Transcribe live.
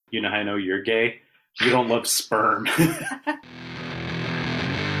You know how I know you're gay? You don't love sperm. Put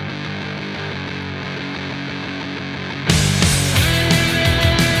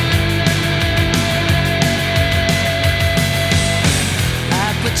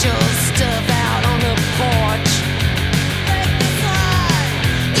your stuff out on the porch. Let the slide.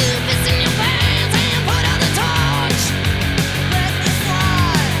 You piss in your pants and put out the torch. Let the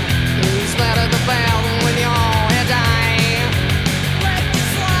slide. You splatter the bathroom with your hair dye. Let the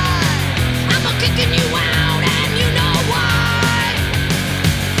slide. I'm a kicking you out and you know why.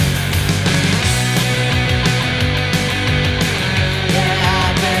 Yeah,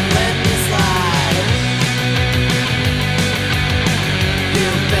 I've been letting it slide.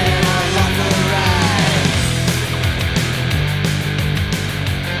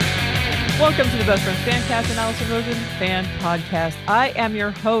 Welcome to the Best Friends Fancast and Allison Rosen Fan Podcast. I am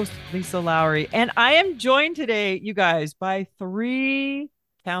your host, Lisa Lowry, and I am joined today, you guys, by three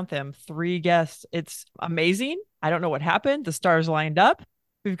guests. It's amazing. I don't know what happened. The stars lined up.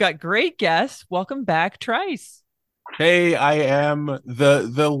 We've got great guests. Welcome back, Tryce. Hey, I am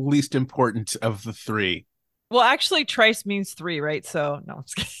the least important of the three. Well, actually, Tryce means three, right? So, no, I'm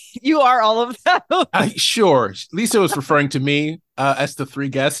just kidding. You are all of them. Sure. Lisa was referring to me as the three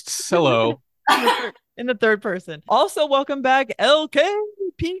guests. Hello. In the third person. Also, welcome back, LKPK.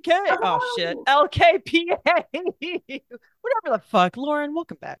 Oh, shit. LKPA. Whatever the fuck. Lauren,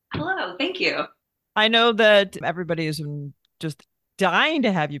 welcome back. Hello. Thank you. I know that everybody is just dying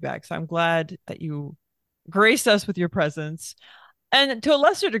to have you back. So I'm glad that you graced us with your presence. And to a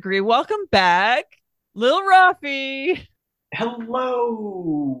lesser degree, welcome back, Lil Rafi.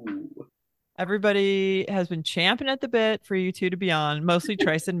 Hello. Everybody has been champing at the bit for you two to be on, mostly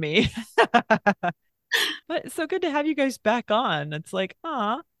Tryce and me. But it's so good to have you guys back on. It's like,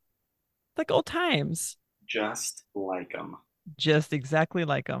 like old times. Just like them. Just exactly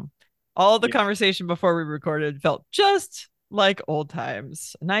like them. All the conversation before we recorded felt just like old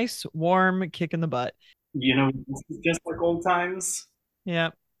times. A nice, warm kick in the butt. You know, this is just like old times. Yeah.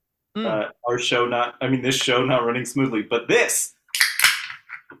 This show not running smoothly, but this.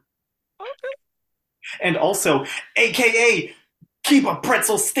 Okay. And also, AKA, keep a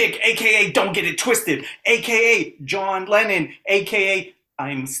pretzel stick, AKA, don't get it twisted, AKA, John Lennon, AKA,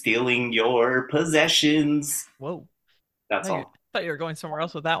 I'm stealing your possessions. Whoa. That's all. I thought you were going somewhere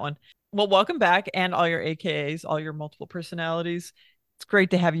else with that one. Well, welcome back, and all your AKAs, all your multiple personalities. It's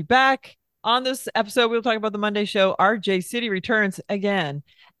great to have you back. On this episode, we'll talk about the Monday show. RJ City returns again.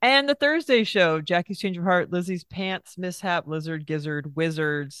 And the Thursday show, Jackie's Change of Heart, Lizzy's Pants, Mishap, Gizzard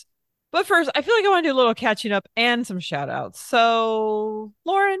Wizards. But first, I feel like I want to do a little catching up and some shout outs. So,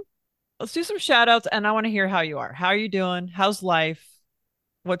 Lauren, let's do some shout outs, and I want to hear how you are. How are you doing? How's life?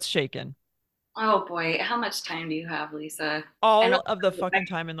 What's shaking? Oh boy, how much time do you have, Lisa? All of the fucking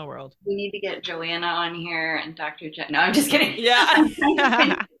time in the world. We need to get Joanna on here and Dr. Jen. No, I'm just kidding. Yeah.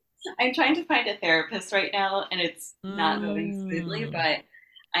 I'm trying to find a therapist right now, and it's not moving smoothly, but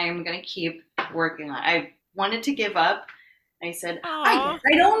I am going to keep working on it. I wanted to give up. I said, I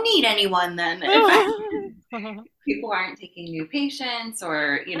don't need anyone then. If people aren't taking new patients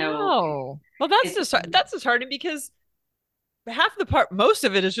or, Oh, well, that's disheartening because most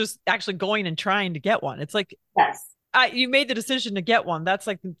of it is just actually going and trying to get one. It's like, yes, you made the decision to get one. That's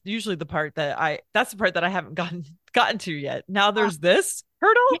like usually the part that I haven't gotten to yet. Now there's this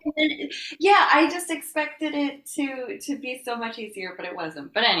hurdle. Yeah, I just expected it to be so much easier, but it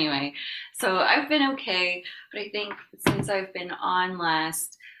wasn't. But anyway, so I've been okay. But I think since I've been on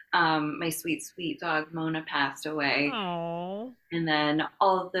last, my sweet, sweet dog Mona passed away. Oh. And then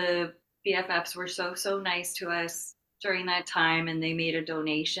all of the BFFs were so, so nice to us during that time, and they made a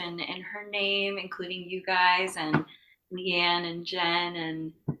donation in her name, including you guys and Leanne and Jen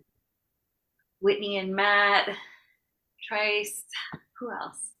and Whitney and Matt, Tryce, who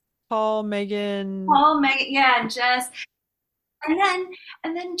else? Paul, Megan, yeah, and Jess. And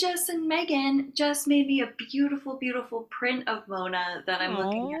then Jess and Megan just made me a beautiful, beautiful print of Mona that I'm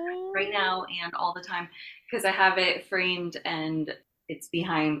looking at right now and all the time because I have it framed and it's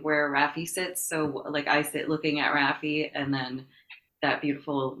behind where Rafi sits. So like I sit looking at Rafi and then that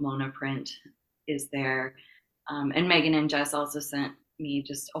beautiful Mona print is there. And Megan and Jess also sent me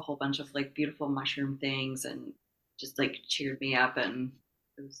just a whole bunch of like beautiful mushroom things and just like cheered me up, and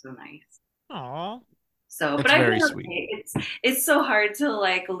it was so nice. Aw. So, That's but I very feel sweet. okay. It's so hard to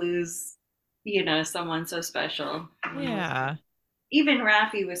like lose, someone so special. Yeah. Even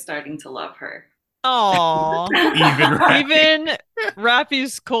Rafi was starting to love her. Oh, Even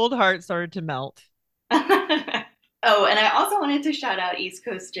Rafi's cold heart started to melt. Oh, and I also wanted to shout out East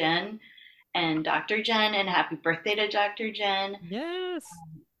Coast Jen and Dr. Jen, and happy birthday to Dr. Jen. Yes.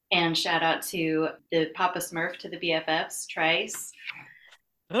 And shout out to the Papa Smurf to the BFFs, Tryce.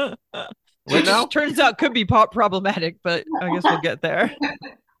 What Which now? turns out could be problematic, but I guess we'll get there.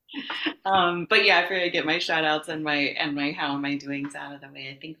 But yeah, I figured I'd get my shout outs and my how am I doings out of the way.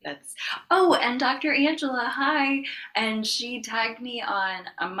 I think that's and Dr. Angela, hi. And she tagged me on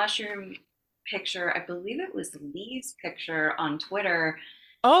a mushroom picture. I believe it was Lee's picture on Twitter.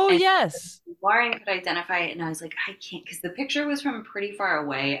 Oh, And yes. Lauren could identify it, and I was like, I can't, because the picture was from pretty far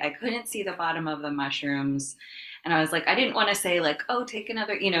away. I couldn't see the bottom of the mushrooms. And I was like, I didn't want to say, like, oh, take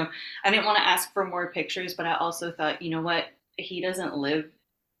another, I didn't want to ask for more pictures, but I also thought, you know what? He doesn't live,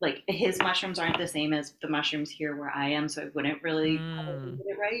 like, his mushrooms aren't the same as the mushrooms here where I am, so I wouldn't really probably get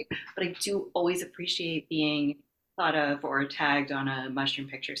it right. But I do always appreciate being thought of or tagged on a mushroom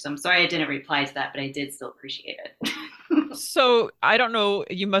picture. So I'm sorry I didn't reply to that, but I did still appreciate it. So I don't know.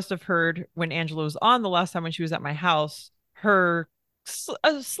 You must have heard when Angela was on the last time when she was at my house, a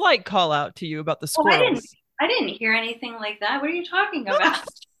slight call out to you about the Oh, squirrels. I didn't hear anything like that. What are you talking about?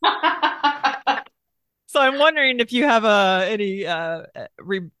 So I'm wondering if you have any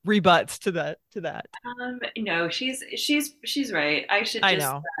rebuts to that. No, she's right. I should I just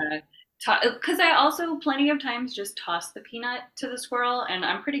know. because I also plenty of times just toss the peanut to the squirrel, and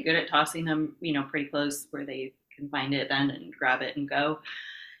I'm pretty good at tossing them, pretty close where they can find it then and grab it and go.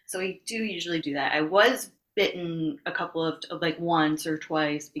 So I do usually do that. I was bitten a couple of like once or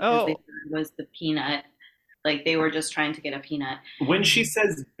twice because they Oh, thought it was the peanut. Like they were just trying to get a peanut. When she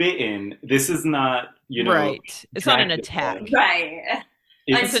says bitten, this is not, right. It's not an Dracula. attack. Right.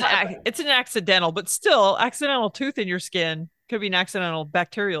 It's It's it's an accidental, but still, accidental tooth in your skin could be an accidental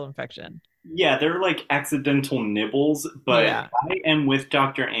bacterial infection. yeah, they're like accidental nibbles, but Yeah. I am with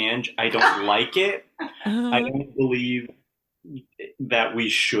Dr. Ange. I don't like it. I don't believe that we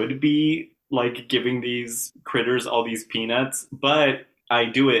should be like giving these critters all these peanuts, but I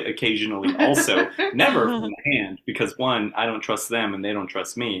do it occasionally also. Never from the hand because one, I don't trust them and they don't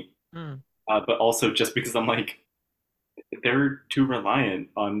trust me. Mm. But also just because I'm like, they're too reliant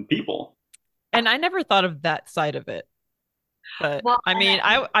on people. And I never thought of that side of it. But Well, I mean,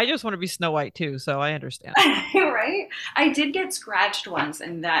 and I just want to be Snow White too, so I understand. right? I did get scratched once,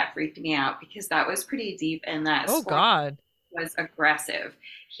 and that freaked me out because that was pretty deep, and that Oh squirrel God. was aggressive.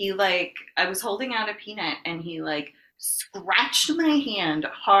 He I was holding out a peanut, and he scratched my hand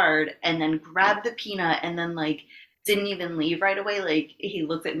hard, and then grabbed the peanut, and then didn't even leave right away. Like he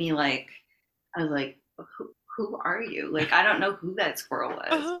looked at me like I was like, who are you? Like I don't know who that squirrel was,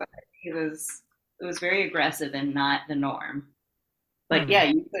 Uh-huh. but it was very aggressive and not the norm. Like, Hmm. yeah,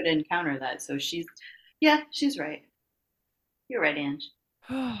 you could encounter that. So she's right. You're right, Ange.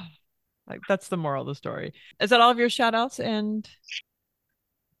 Like that's the moral of the story. Is that all of your shout outs? And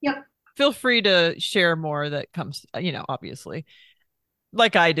Yep. feel free to share more that comes, obviously.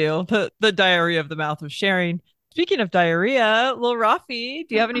 Like I do, the diarrhea of the mouth of sharing. Speaking of diarrhea, little Rafi,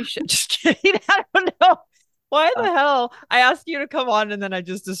 do you have any just kidding? I don't know. Why the hell? I asked you to come on and then I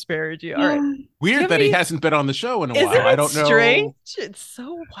just disparaged you. All right. Do you Weird have that he any hasn't been on the show in a Isn't while. I it don't strange? know. It's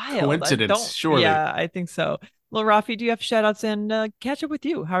so wild. I Coincidence, don't, surely. yeah, I think so. Well, Rafi, do you have shout outs and catch up with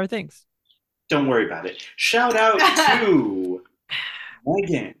you? How are things? Don't worry about it. Shout out to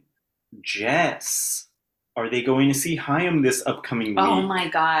Megan, Jess. Are they going to see Hyam this upcoming Oh week? my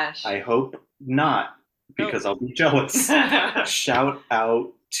gosh. I hope not, because I'll be jealous. Shout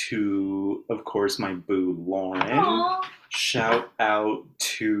out to, of course, my boo Lauren. Aw. Shout out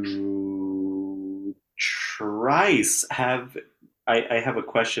to Tryce. I have a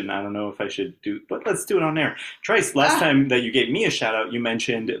question. I don't know if I should do, but let's do it on air. Tryce, last time that you gave me a shout out, you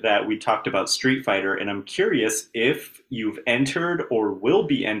mentioned that we talked about Street Fighter, and I'm curious if you've entered or will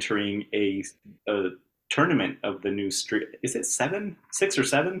be entering a tournament of the new Street. Is it 6 or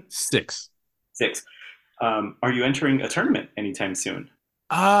 7? 6. 6. Are you entering a tournament anytime soon?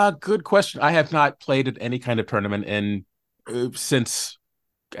 Good question. I have not played at any kind of tournament since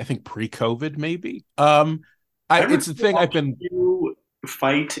I think pre-COVID, maybe. It's the thing I've been. You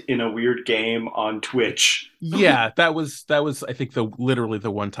fight in a weird game on Twitch. Yeah, that was I think literally the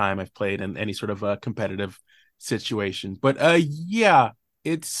one time I've played in any sort of a competitive situation. But yeah,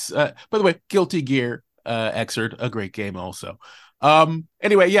 it's by the way, Guilty Gear Xrd, a great game also.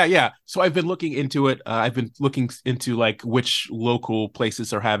 Anyway, yeah. So I've been looking into it. I've been looking into which local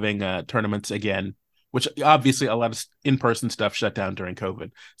places are having tournaments again, which obviously a lot of in-person stuff shut down during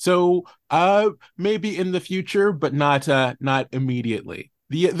COVID. So maybe in the future, but not immediately.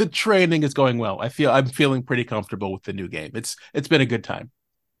 The training is going well. I'm feeling pretty comfortable with the new game. It's been a good time.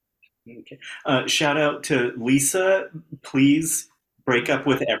 Okay. Shout out to Lisa. Please break up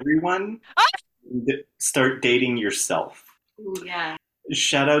with everyone and start dating yourself. Ooh, yeah.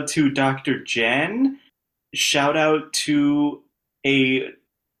 Shout out to Dr. Jen. Shout out to a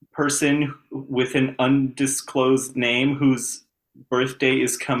person with an undisclosed name whose birthday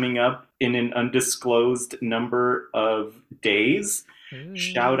is coming up in an undisclosed number of days.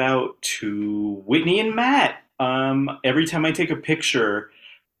 Shout out to Whitney and Matt. Every time I take a picture,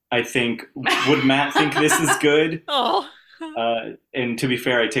 I think, would Matt think this is good? Oh. And to be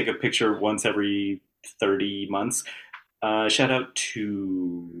fair, I take a picture once every 30 months. Shout out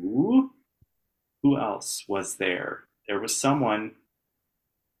to... Who else was there? There was someone.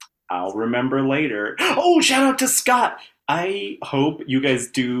 I'll remember later. Oh, shout out to Scott. I hope you guys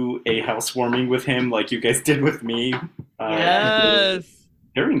do a housewarming with him like you guys did with me. Yes.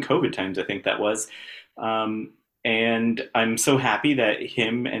 During COVID times, I think that was. And I'm so happy that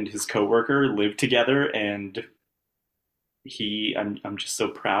him and his coworker live together, and I'm just so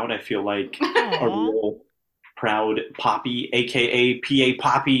proud. I feel like a real proud Poppy, aka PA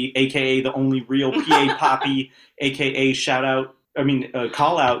Poppy, aka the only real PA Poppy, aka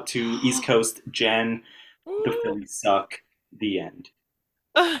call out to East Coast Jen. The Phillies suck. The end.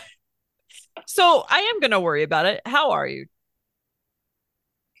 So I am gonna worry about it. How are you?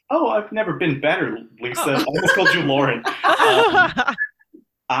 Oh, I've never been better, Lisa. I almost called you Lauren.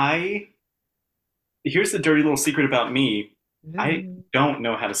 Here's the dirty little secret about me. I don't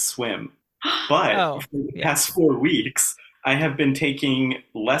know how to swim. But for the past 4 weeks, I have been taking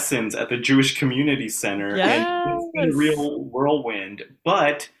lessons at the Jewish Community Center, and it's been a real whirlwind.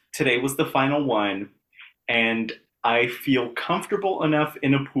 But today was the final one, and I feel comfortable enough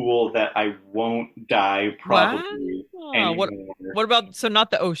in a pool that I won't die probably anymore. What about, so not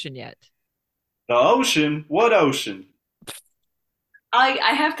the ocean yet? The ocean? What ocean?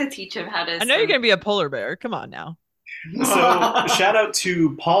 I have to teach him how to I know you're going to be a polar bear. Come on now. So shout out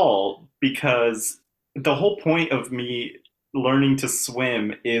to Paul, because the whole point of me learning to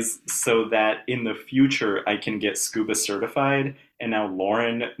swim is so that in the future I can get scuba certified. And now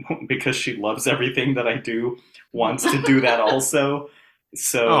Lauren, because she loves everything that I do, wants to do that also.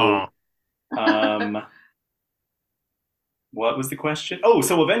 So, what was the question? Oh,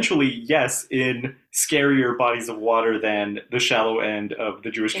 so eventually, yes, in scarier bodies of water than the shallow end of the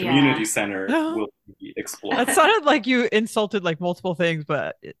Jewish Community Center will be explored. That sounded like you insulted like multiple things,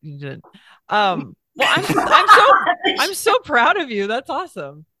 but you didn't. Well, I'm so proud of you. That's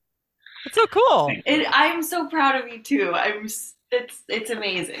awesome. It's so cool. I'm so proud of you too. It's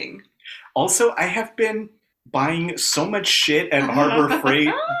amazing. Also, I have been buying so much shit at Harbor Freight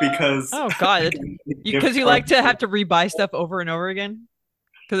because you like to have to rebuy stuff over and over again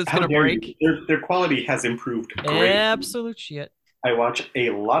because it's gonna break. Their quality has improved greatly. Absolute shit. I watch a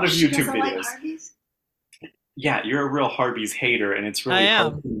lot of YouTube videos. Yeah, you're a real Harvey's hater, and it's really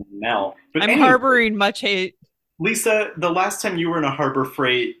hard to know. But I'm harboring much hate. Lisa, the last time you were in a Harbor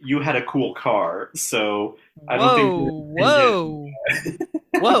Freight, you had a cool car, so I don't think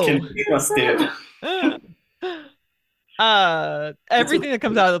whoa can be trusted. Everything that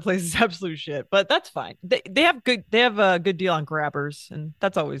comes out of the place is absolute shit, but that's fine. They have a good deal on grabbers, and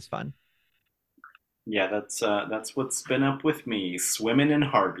that's always fun. Yeah, that's what's been up with me, swimming in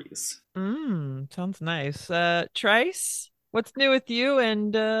Harveys. Sounds nice. Tryce, what's new with you,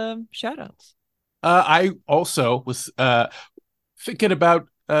 and shout outs? I also was thinking about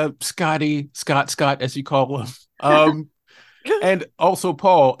Scott, as you call him. And also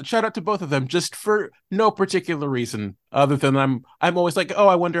Paul. Shout out to both of them, just for no particular reason other than I'm always like, oh,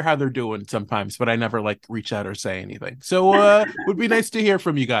 I wonder how they're doing sometimes, but I never like reach out or say anything. So would be nice to hear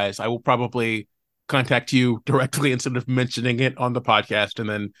from you guys. I will probably contact you directly instead of mentioning it on the podcast and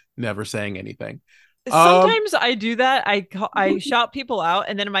then never saying anything. Sometimes I do that. I shout people out,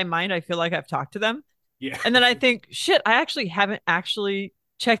 and then in my mind I feel like I've talked to them. Yeah. And then I think, shit, I actually haven't actually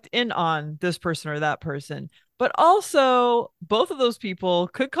checked in on this person or that person. But also, both of those people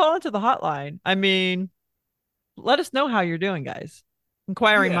could call into the hotline. I mean, let us know how you're doing, guys.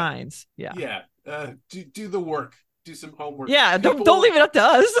 Inquiring minds. Yeah. Yeah. Do the work. Do some homework. Yeah. Don't leave it up to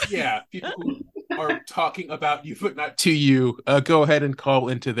us. Yeah. People who are talking about you, but not to you, go ahead and call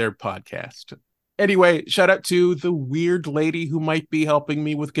into their podcast. Anyway, shout out to the weird lady who might be helping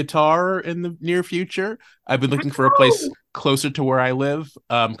me with guitar in the near future. I've been looking for a place closer to where I live,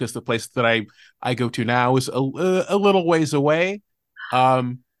 because the place that I go to now is a little ways away.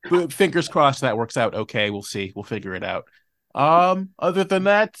 But fingers crossed that works out okay. We'll see. We'll figure it out. Other than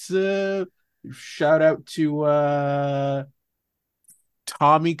that, shout out to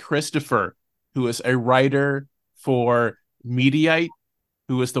Tommy Christopher, who is a writer for Mediaite,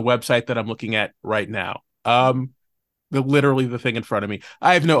 who is the website that I'm looking at right now. Literally the thing in front of me.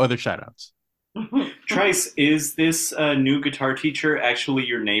 I have no other shout outs. Tryce, is this new guitar teacher actually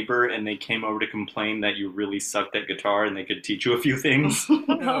your neighbor and they came over to complain that you really sucked at guitar and they could teach you a few things?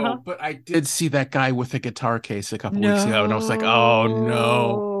 No, but I did see that guy with a guitar case a couple weeks ago, and I was like, oh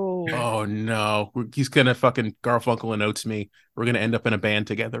no. Oh no. He's gonna fucking Garfunkel and Oates me. We're gonna end up in a band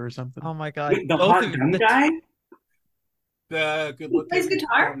together or something. Oh my God. Wait, the Both hot of you. gun guy? The good He plays looking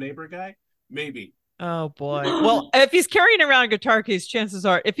guitar? neighbor guy? Maybe. Oh boy. Well, if he's carrying around a guitar case, chances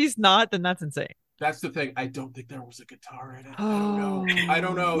are, if he's not, then that's insane. That's the thing. I don't think there was a guitar in it. Oh. I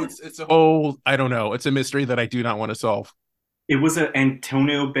don't know. It's a whole I don't know. It's a mystery that I do not want to solve. It was an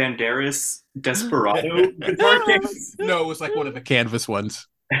Antonio Banderas Desperado guitar case. No, it was like one of the canvas ones,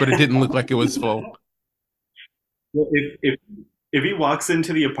 but it didn't look like it was full. Well, if he walks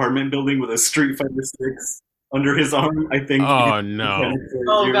into the apartment building with a Street Fighter 6 under his arm, I think. Oh no.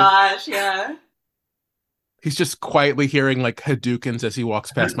 Oh gosh, yeah. He's just quietly hearing like Hadoukens as he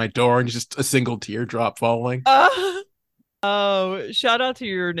walks past my door and just a single teardrop falling. Oh, shout out to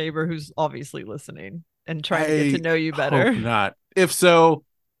your neighbor who's obviously listening and trying to get to know you better. Hope not. If so,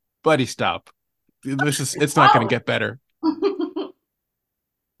 buddy, stop. It's not going to get better.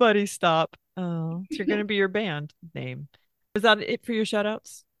 Buddy, stop. Oh, so you're going to be your band name. Is that it for your shout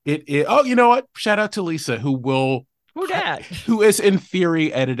outs? Oh, you know what? Shout out to Lisa Who dat? who is in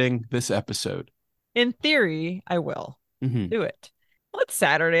theory editing this episode. In theory, I will Mhm. do it. Well, it's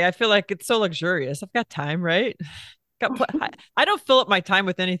Saturday. I feel like it's so luxurious. I've got time, right? I don't fill up my time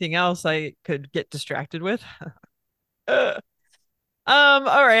with anything else I could get distracted with. All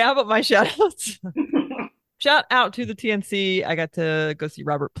right. How about my shout outs? Shout out to the TNC. I got to go see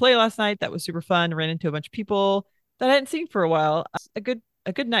Robert play last night. That was super fun. Ran into a bunch of people that I hadn't seen for a while. A good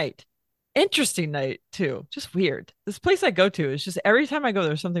night. Interesting night too. Just weird. This place I go to is just every time I go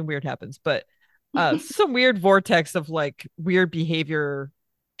there, something weird happens. But some weird vortex of like weird behavior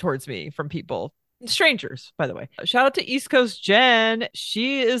towards me from people. Strangers, by the way. Shout out to East Coast Jen.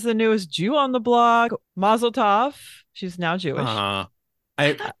 She is the newest Jew on the block. Mazel tov. She's now Jewish.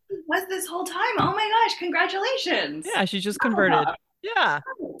 I thought he was this whole time. Oh my gosh, congratulations. Yeah, she just converted. Yeah.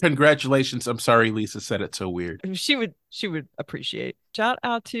 Congratulations. I'm sorry Lisa said it so weird. She would appreciate. Shout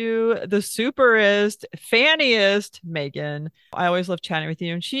out to the superest, fanniest Megan. I always love chatting with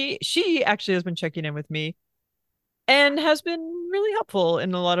you. And she actually has been checking in with me and has been really helpful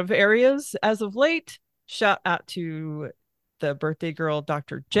in a lot of areas as of late. Shout out to the birthday girl,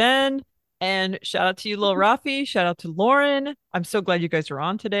 Dr. Jen. And shout out to you, Lil Rafi. Shout out to Lauren. I'm so glad you guys are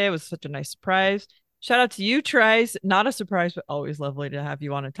on today. It was such a nice surprise. Shout out to you, Tryce. Not a surprise, but always lovely to have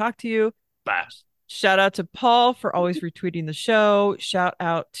you on and talk to you. Shout out to Paul for always retweeting the show. Shout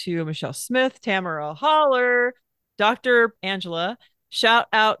out to Michelle Smith, Tamara Holler, Dr. Angela. Shout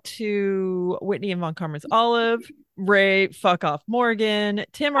out to Whitney and Von Karman's Olive, Ray, fuck off Morgan,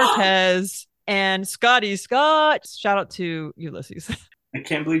 Tim Ortez, and Scotty Scott. Shout out to Ulysses. I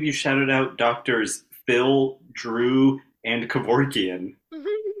can't believe you shouted out doctors Phil, Drew, and Kevorkian.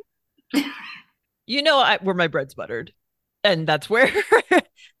 You know where my bread's buttered, and that's where.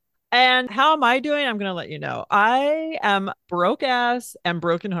 And how am I doing? I'm gonna let you know. I am broke ass and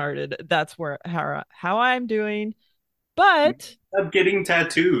brokenhearted. That's where how I'm doing. But I'm getting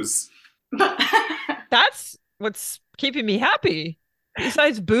tattoos. that's what's keeping me happy.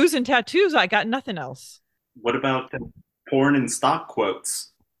 Besides booze and tattoos, I got nothing else. What about porn and stock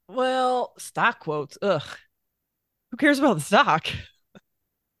quotes? Well, stock quotes. Ugh. Who cares about the stock?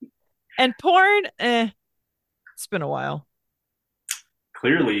 And porn, it's been a while.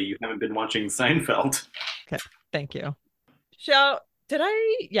 Clearly, you haven't been watching Seinfeld. Okay, thank you. Did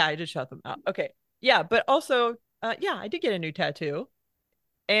I? Yeah, I did shout them out. Okay, yeah, but also, yeah, I did get a new tattoo.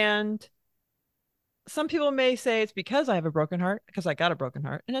 And some people may say it's because I have a broken heart, because I got a broken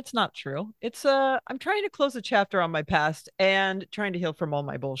heart, and it's not true. It's I'm trying to close a chapter on my past and trying to heal from all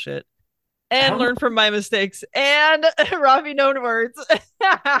my bullshit and learn from my mistakes and Robbie known words.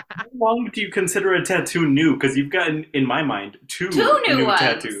 How long do you consider a tattoo new? Because you've gotten, in my mind, two new ones.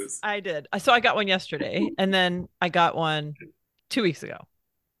 tattoos. I did. So I got one yesterday, and then I got one 2 weeks ago.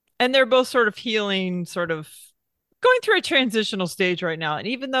 And they're both sort of healing, sort of going through a transitional stage right now. And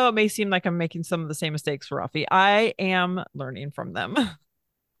even though it may seem like I'm making some of the same mistakes for Rafi, I am learning from them.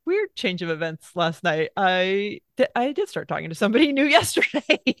 Weird change of events last night. I did start talking to somebody new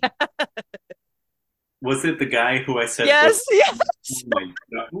yesterday. Was it the guy who I said? Yes, yes. Oh my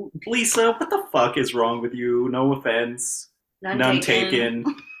God. Lisa, what the fuck is wrong with you? No offense. None taken.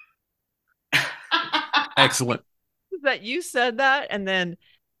 Excellent. That you said that, and then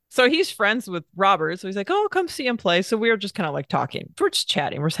so he's friends with Robert, so he's like, "Oh, come see him play." So we were just kind of like talking. We're just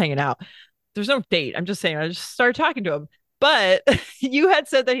chatting. We're just hanging out. There's no date. I'm just saying. I just started talking to him. But you had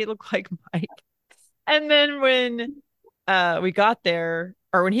said that he looked like Mike, And then when we got there,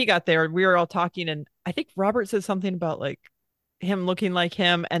 or when he got there, we were all talking, and I think Robert said something about like him looking like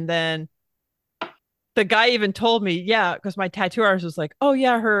him, and then the guy even told me, yeah, because my tattoo artist was like, oh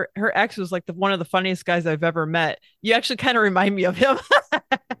yeah, her ex was like one of the funniest guys I've ever met. You actually kind of remind me of him.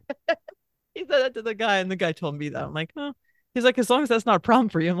 He said that to the guy, and the guy told me that. I'm like, oh. He's like, as long as that's not a problem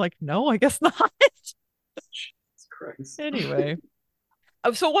for you. I'm like, no, I guess not. Jesus Christ. Anyway,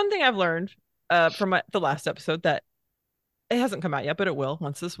 so one thing I've learned from the last episode that it hasn't come out yet, but it will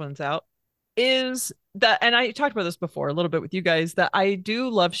once this one's out, is that, and I talked about this before a little bit with you guys, that I do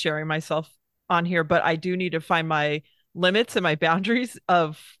love sharing myself on here, but I do need to find my limits and my boundaries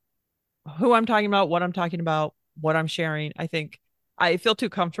of who I'm talking about, what I'm talking about, what I'm sharing. I think I feel too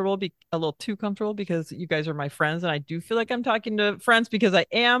comfortable, a little too comfortable, because you guys are my friends, and I do feel like I'm talking to friends because I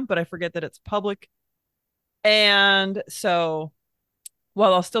am, but I forget that it's public. And so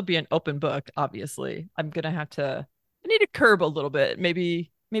while I'll still be an open book, obviously, I need to curb a little bit,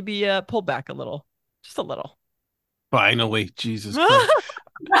 maybe pull back a little, just a little. Finally, Jesus Although Christ.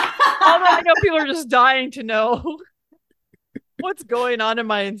 I know people are just dying to know what's going on in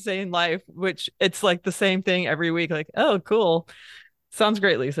my insane life, which it's like the same thing every week. Like, oh, cool. Sounds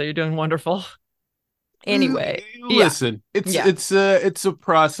great, Lisa. You're doing wonderful. Anyway, yeah, Listen, it's yeah. it's a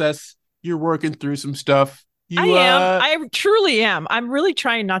process. You're working through some stuff. I You am. I truly am. I'm really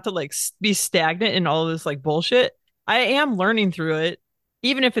trying not to like be stagnant in all of this like bullshit. I am learning through it,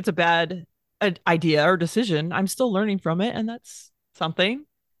 even if it's a bad idea or decision. I'm still learning from it, and that's something.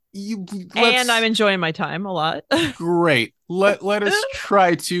 you And I'm let's enjoying my time a lot. great. Let us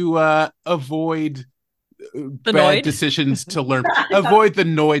try to avoid The bad Noid. decisions to learn. Avoid the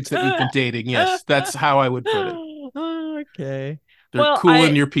noids that you've been dating. Yes, that's how I would put it. Okay. They're Well,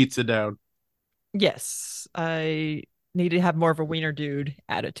 cooling your pizza down. yes, I need to have more of a wiener dude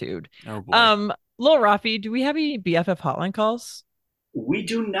attitude. Oh boy. Lil Rafi, do we have any BFF hotline calls? We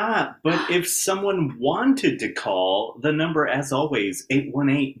do not, but if someone wanted to call, the number, as always,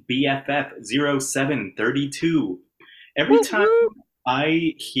 818-BFF-0732. Every Whoop, time whoop.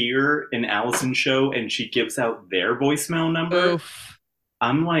 I hear an Allison show and she gives out their voicemail number, Oof.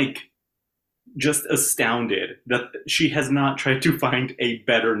 I'm like just astounded that she has not tried to find a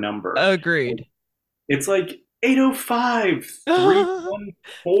better number. Agreed. It's like 805 314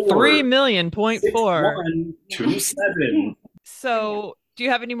 3,000,000.4. 6127. So, do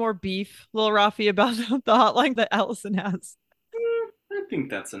you have any more beef, Lil Rafi, about the hotline that Allison has? I think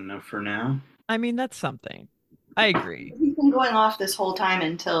that's enough for now. I mean, that's something. I agree. He's been going off this whole time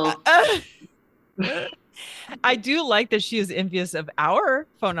until I do like that she is envious of our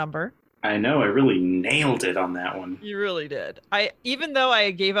phone number. I know, I really nailed it on that one. You really did. Even though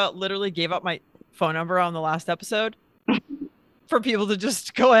I literally gave out my phone number on the last episode for people to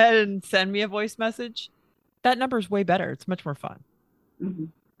just go ahead and send me a voice message, that number is way better. It's much more fun. Mm-hmm.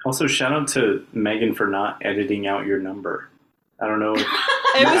 Also, shout out to Megan for not editing out your number. I don't know.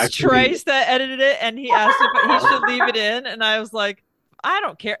 It was Tryce that edited it, and he asked if he should leave it in, and I was like, I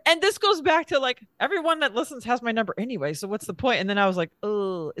don't care. And this goes back to like everyone that listens has my number anyway, so what's the point? And then I was like,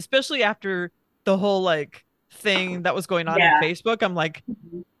 oh, especially after the whole like thing that was going on in Facebook. I'm like,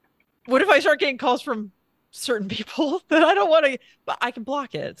 what if I start getting calls from certain people that I don't want to, but I can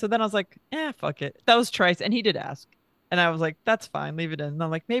block it. So then I was like, fuck it. That was Tryce, and he did ask. And I was like, that's fine, leave it in. And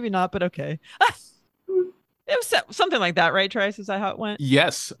I'm like, maybe not, but okay. It was something like that, right, Tryce? Is that how it went?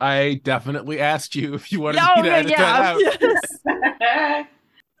 Yes, I definitely asked you if you wanted me to edit that out.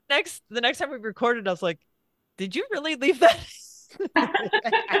 Yes. The next time we recorded, I was like, did you really leave that?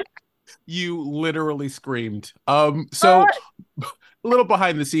 You literally screamed. So a little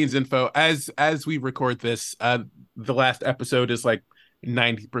behind the scenes info. As we record this, the last episode is like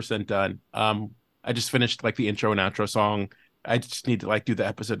 90% done. I just finished like the intro and outro song. I just need to like do the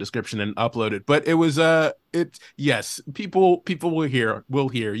episode description and upload it. But it was yes, people will hear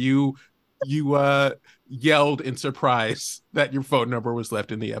you yelled in surprise that your phone number was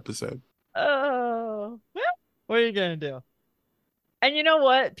left in the episode. Oh, what are you gonna do? And you know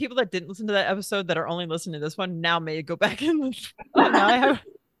what? People that didn't listen to that episode that are only listening to this one now may go back and listen. Oh, now I have.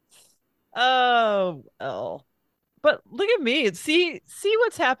 Oh. But look at me. See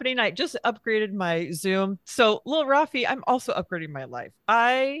what's happening. I just upgraded my Zoom. So, Lil Rafi, I'm also upgrading my life.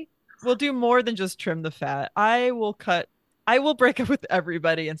 I will do more than just trim the fat. I will break up with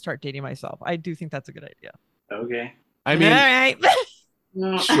everybody and start dating myself. I do think that's a good idea. Okay. I mean, all right.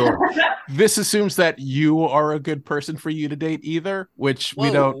 Sure. This assumes that you are a good person for you to date either, which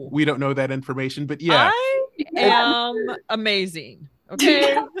we don't know that information, but yeah. I am amazing.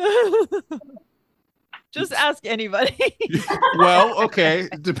 Okay. Just ask anybody. Well, okay.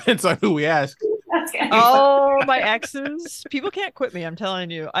 Depends on who we ask. That's kind of fun. Oh, my exes. People can't quit me, I'm telling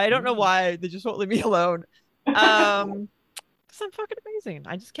you. I don't know why. They just won't leave me alone. Um, because I'm fucking amazing.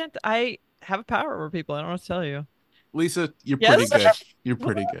 I just can't I have a power over people. I don't know what to tell you. Lisa, you're pretty Yes? good. You're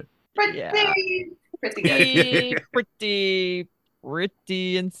pretty good. Yeah. Pretty good.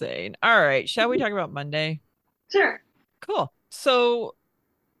 Pretty insane. All right. Shall we talk about Monday? Sure. Cool. So,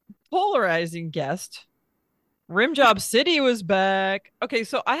 polarizing guest, Rimjob City was back. Okay,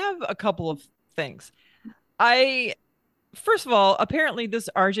 so I have a couple of things. I First of all, apparently this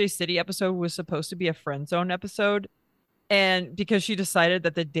RJ City episode was supposed to be a friend zone episode, and because she decided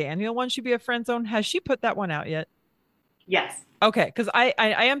that the Daniel one should be a friend zone, has she put that one out yet? Yes. Okay, because I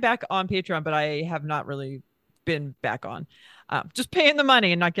am back on Patreon, but I have not really been back on. Just paying the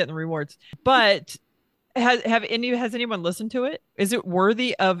money and not getting the rewards. But has anyone listened to it? Is it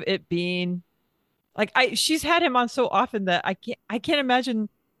worthy of it being like she's had him on so often that I can't imagine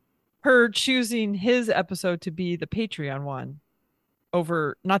her choosing his episode to be the Patreon one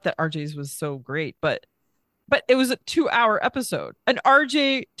over, not that RJ's was so great, but it was a 2 hour episode. An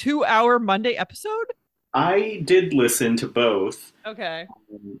RJ 2 hour Monday episode? I did listen to both, Okay.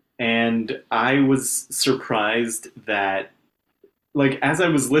 and I was surprised that, like, as I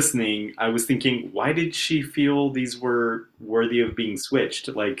was listening, I was thinking, why did she feel these were worthy of being switched?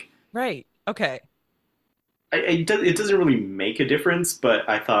 Like, Right. Okay. it doesn't really make a difference, but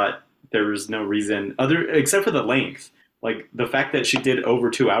I thought there was no reason other except for the length. Like the fact that she did over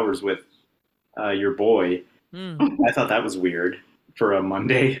 2 hours with your boy, Hmm. I thought that was weird for a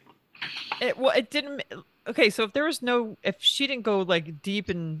Monday. It didn't. Okay, so if she didn't go like deep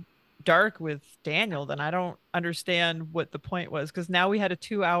and dark with Daniel, then I don't understand what the point was. Because now we had a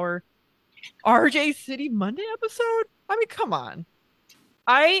 2 hour RJ City Monday episode. I mean, come on.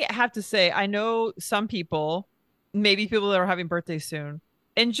 I have to say, I know some people, maybe people that are having birthdays soon,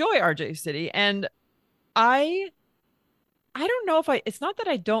 enjoy RJ City, and I I don't know if it's not that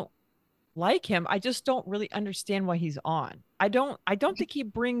I don't like him. I just don't really understand why he's on. I don't think he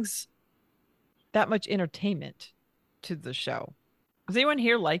brings that much entertainment to the show. Does anyone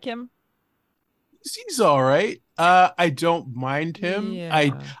here like him? He's all right. I don't mind him.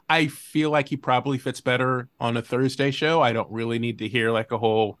 Yeah. I feel like he probably fits better on a Thursday show. I don't really need to hear like a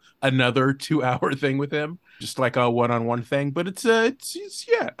whole another 2 hour thing with him, just like a one-on-one thing. But it's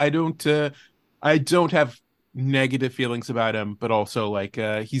yeah. I don't have negative feelings about him, but also like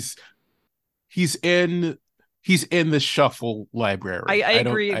he's in he's in the shuffle library. I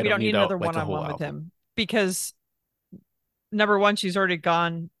agree. I We don't don't need need out another like a one-on-one whole with album. him because number one, she's already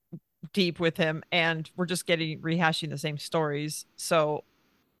gone deep with him, and we're just getting rehashing the same stories. So,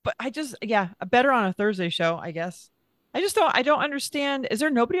 but yeah, better on a Thursday show, I guess. I don't understand. Is there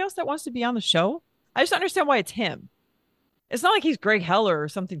nobody else that wants to be on the show? I just don't understand why it's him. It's not like he's Greg Heller or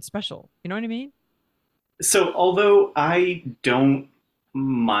something special. You know what I mean? So although I don't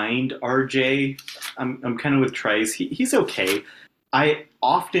mind RJ, I'm kind of with Trice. He's okay. I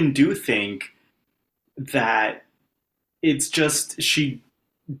often do think that it's just she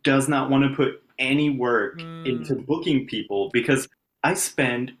does not want to put any work into Hmm. booking people because I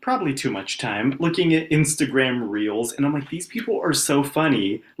spend probably too much time looking at Instagram reels and I'm like, these people are so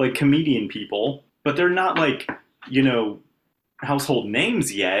funny, like comedian people, but they're not like, you know, household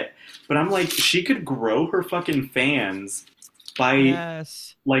names yet. But I'm like, she could grow her fucking fans by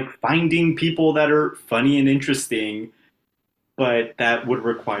Yes. like finding people that are funny and interesting, but that would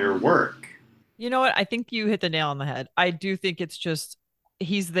require work. You know what? I think you hit the nail on the head. I do think it's just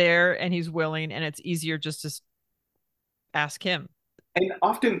he's there and he's willing, and it's easier just to ask him. And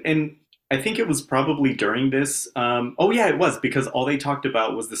often, and I think it was probably during this. Oh yeah, it was because all they talked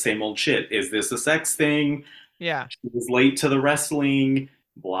about was the same old shit. Is this a sex thing? Yeah. She was late to the wrestling.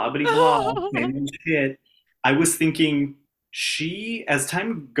 Blah blah blah. Same old shit. I was thinking she, as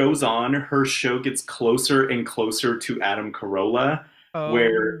time goes on, her show gets closer and closer to Adam Carolla, Oh.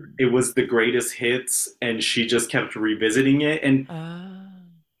 where it was the greatest hits, and she just kept revisiting it. And Ah.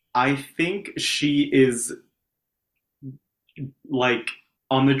 I think she is like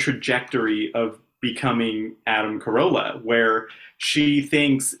on the trajectory of becoming Adam Carolla, where she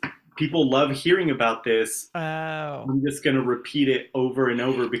thinks people love hearing about this. Oh. I'm just going to repeat it over and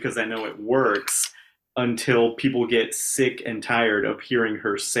over because I know it works until people get sick and tired of hearing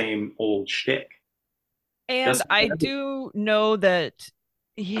her same old shtick. And That's I do know that,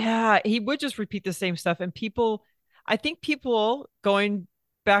 yeah, he would just repeat the same stuff. And I think people going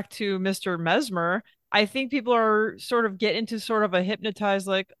back to Mr. Mesmer, I think people are sort of get into sort of a hypnotized,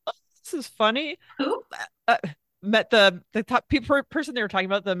 like, oh, this is funny. Who? Uh, Met the top person they were talking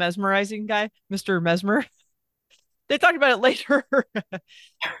about, the mesmerizing guy, Mr. Mesmer. They talked about it later.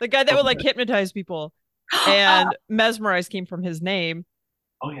 The guy that would like hypnotize people and mesmerize came from his name.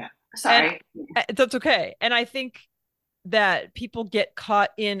 Oh yeah. Sorry. That's okay. And I think that people get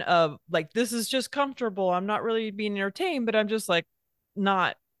caught in of like, this is just comfortable. I'm not really being entertained, but I'm just like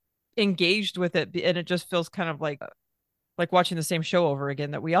not engaged with it. And it just feels kind of like watching the same show over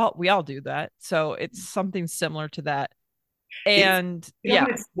again, that we all do that. So it's something similar to that. And You know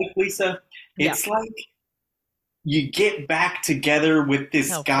what it's like, Lisa? Yeah. It's like you get back together with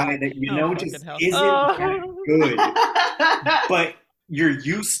this Oh, guy fuck. that you Oh, know fucking just hell. isn't Oh. that good, but you're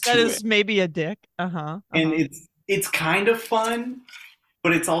used That to is it. maybe a dick. And it's kind of fun,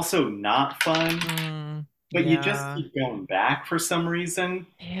 but it's also not fun. But you just Yeah. keep going back for some reason.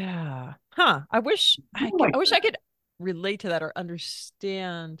 Yeah. Huh. I wish I Like wish I that. could relate to that or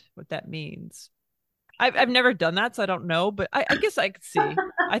understand what that means. I've never done that, so I don't know, but I guess I could see.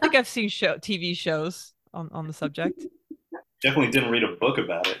 I think I've seen TV shows on the subject. Definitely didn't read a book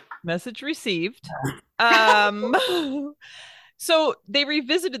about it. Message received. Um so they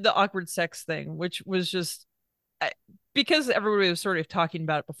revisited the awkward sex thing, which was just because everybody was sort of talking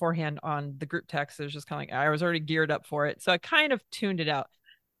about it beforehand on the group text. It was just kind of like I was already geared up for it, so I kind of tuned it out.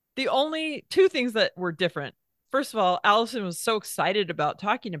 The only two things that were different. First of all, Allison was so excited about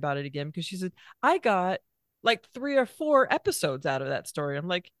talking about it again because she said, I got like 3 or 4 episodes out of that story. I'm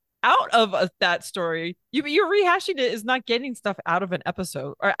like, out of that story, you're rehashing it is not getting stuff out of an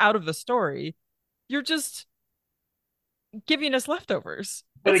episode or out of the story. You're just giving us leftovers.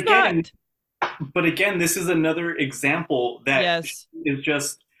 But It's again, not. this is another example that Yes. is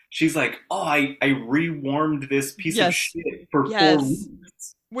just she's like, oh, I rewarmed this piece of Yes. shit for 4 Yes.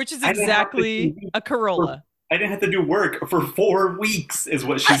 weeks. Which is I didn't have to exactly do a Corolla. I didn't have to do work for 4 weeks, is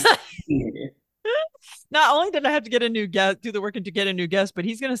what she's saying. Not only did I have to get a new guest, do the work and to get a new guest, but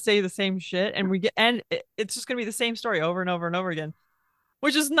he's going to say the same shit, and it's just going to be the same story over and over and over again,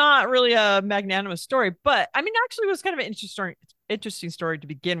 which is not really a magnanimous story. But I mean, actually, it was kind of an interesting story to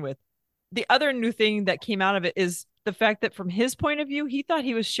begin with. The other new thing that came out of it is the fact that from his point of view, he thought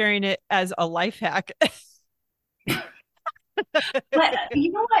he was sharing it as a life hack. But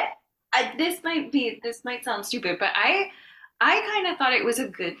you know what? This might sound stupid, but I kind of thought it was a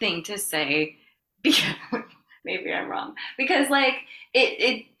good thing to say because maybe I'm wrong because like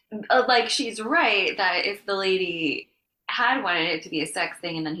it like she's right that if the lady had wanted it to be a sex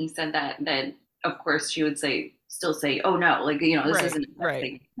thing and then he said that, then of course she would still say, oh no, like this Right, isn't a sex right.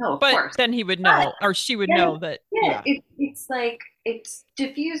 thing. No, of But course. then he would know, or she would know that. Yeah. It's like it's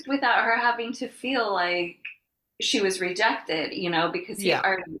diffused without her having to feel like she was rejected, because he Yeah.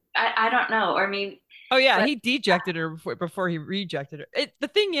 already, I don't know. Or I mean, Oh yeah, but he dejected her before he rejected her. The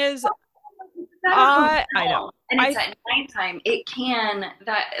thing is, I I know. And it's at nighttime. It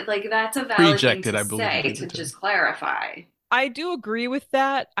that's a valid thing Rejected, to I believe say you gave to the term. just clarify. I do agree with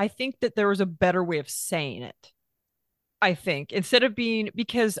that. I think that there was a better way of saying it. I think instead of being,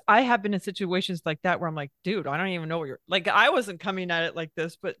 because I have been in situations like that where I'm like, dude, I don't even know what you're like. I wasn't coming at it like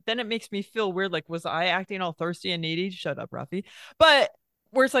this, but then it makes me feel weird. Like, was I acting all thirsty and needy? Shut up, Ruffy. But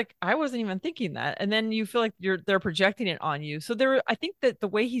where it's like, I wasn't even thinking that. And then you feel like they're projecting it on you. So I think that the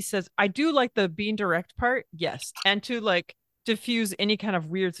way he says, I do like the being direct part. Yes. And to like diffuse any kind of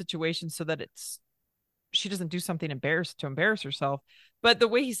weird situation so that she doesn't do something to embarrass herself. But the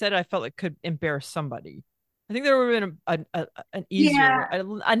way he said it, I felt it could embarrass somebody. I think there would have been an easier,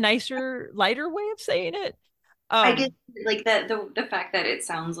 a nicer, lighter way of saying it. I guess like that the fact that it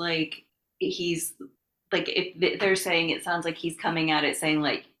sounds like he's like if they're saying it sounds like he's coming at it saying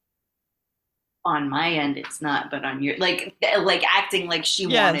like on my end it's not, but on your like acting like she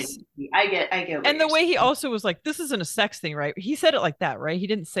wanted. Yes. I get. What And the you're way he saying. also was like, this isn't a sex thing, right? He said it like that, right? He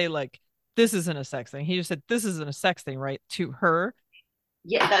didn't say like, this isn't a sex thing. He just said, this isn't a sex thing, right? To her.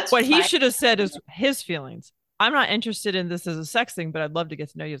 Yeah, that's What he fine. should have said is his feelings. I'm not interested in this as a sex thing, but I'd love to get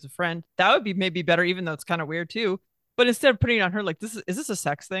to know you as a friend. That would be maybe better, even though it's kind of weird too. But instead of putting it on her, like, is this a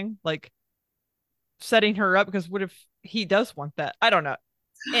sex thing? Like setting her up, because what if he does want that? I don't know.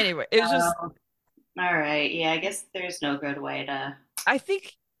 Anyway, it was just, All right. Yeah, I guess there's no good way to. I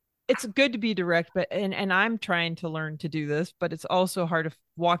think it's good to be direct, but and I'm trying to learn to do this, but it's also hard to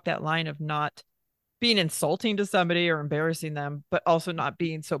walk that line of not being insulting to somebody or embarrassing them, but also not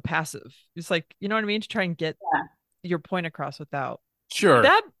being so passive. It's like, you know what I mean? To try and get your point across without Sure.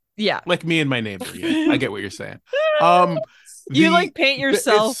 that. Yeah. Like me and my neighbor. Yeah, I get what you're saying. You like paint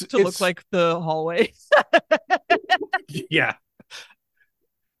yourself to look it's like the hallway. Yeah.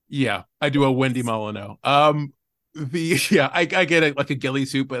 Yeah, I do a Wendy Molyneux. I get it like a ghillie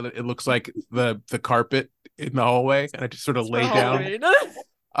suit, but it looks like the carpet in the hallway, and I just sort of lay down. Halloween.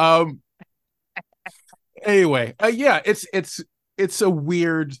 Um, Anyway, yeah, it's a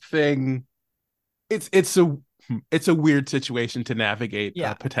weird thing. It's a weird situation to navigate,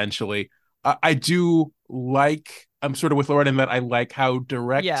 Yeah. potentially. I do like. I'm sort of with Lauren in that I like how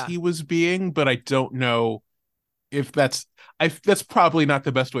direct Yeah. he was being, but I don't know if that's probably not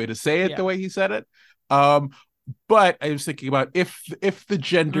the best way to say it Yeah. the way he said it. Um, but I was thinking about if the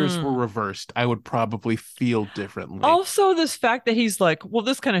genders were Mm. reversed, I would probably feel differently. Also, this fact that he's like, well,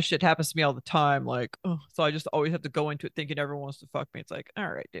 this kind of shit happens to me all the time. Like, oh, so I just always have to go into it thinking everyone wants to fuck me. It's like, all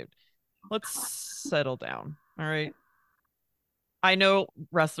right, dude, let's settle down. All right. I know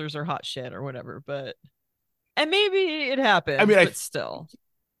wrestlers are hot shit or whatever, but and maybe it I happens, mean, but still,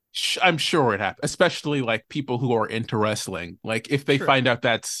 I'm sure it happens, especially like people who are into wrestling. Like if they true. find out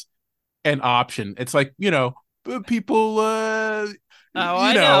that's an option, it's like, people, Oh,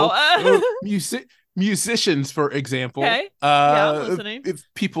 I know. musicians, for example, Okay. Yeah, I'm listening. if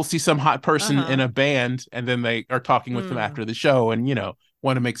people see some hot person in Uh-huh. a band and then they are talking with them Mm, after the show and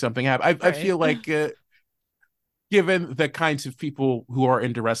want to make something happen, I right. feel like, given the kinds of people who are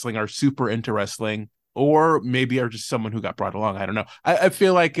into wrestling are super into wrestling, or maybe are just someone who got brought along. I don't know. I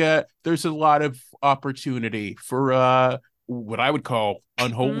feel like, there's a lot of opportunity for, what I would call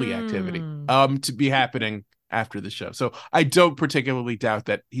unholy activity, Mm. to be happening after the show. So I don't particularly doubt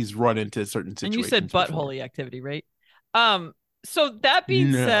that he's run into certain And you said situations before. buttholy activity, right? Um, so that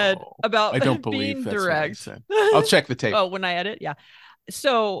being said No, about I don't believe being that's what I direct. said. I'll check the tape. Oh, when I edit, yeah.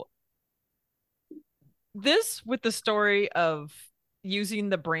 So this with the story of using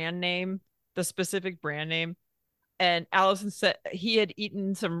the brand name, the specific brand name, and Allison said he had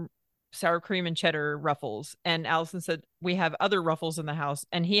eaten some sour cream and cheddar ruffles, and Allison said we have other ruffles in the house,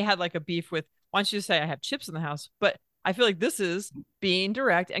 and he had like a beef with why don't you just say I have chips in the house? But I feel like this is being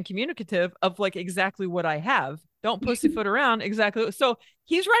direct and communicative of like exactly what I have. Don't pussyfoot around exactly. So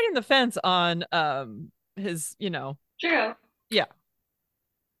he's riding the fence on his, True. yeah.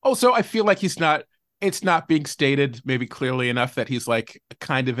 Also, I feel like it's not being stated maybe clearly enough that he's like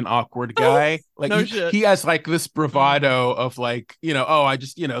kind of an awkward guy. Like No he shit. he has like this Mm. bravado of like, oh, I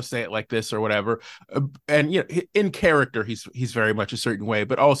just, say it like this or whatever. And in character he's very much a certain way,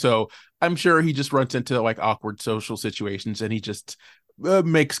 but also I'm sure he just runs into like awkward social situations and he just,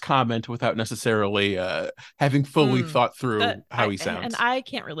 makes comment without necessarily, having fully Mm. thought That through how I he and sounds. I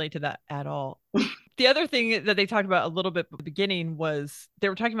can't relate to that at all. The other thing that they talked about a little bit at the beginning was they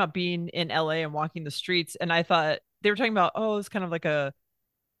were talking about being in LA and walking the streets, and I thought they were talking about, oh, it's kind of like a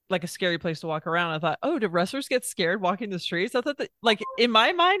scary place to walk around. I thought, oh, do wrestlers get scared walking the streets? I thought that, like, in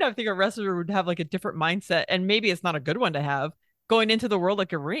my mind, I think a wrestler would have like a different mindset, and maybe it's not a good one to have going into the world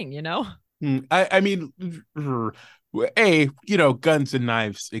like a ring, you know? I mean, guns and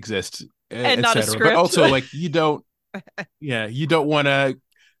knives exist, And not a etc. But script. also, like, yeah, you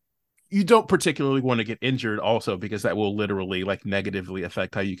don't particularly want to get injured also because that will literally like negatively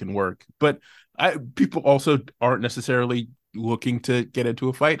affect how you can work. But people also aren't necessarily looking to get into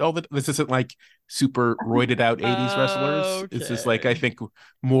a fight. This isn't like super roided out 80s wrestlers. It's just like, I Okay. think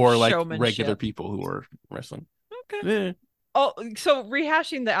more like regular Showmanship. people who are wrestling. Okay. Eh. Oh, so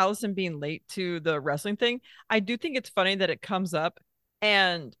rehashing the Allison being late to the wrestling thing, I do think it's funny that it comes up,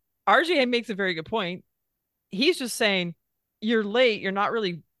 and RJ makes a very good point. He's just saying, you're late, you're not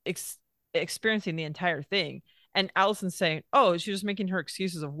really experiencing the entire thing. And Allison's saying, oh, she's just making her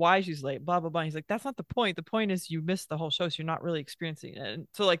excuses of why she's late, blah, blah, blah. And he's like, that's not the point. The point is you missed the whole show, so you're not really experiencing it. And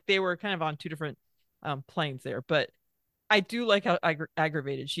so, like, they were kind of on two different planes there. But I do like how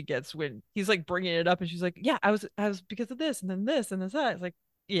aggravated she gets when he's like bringing it up, and she's like, "Yeah, I was because of this, and then this, and then that." It's like,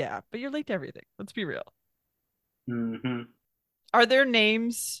 yeah, but you're late to everything. Let's be real. Mm-hmm. Are there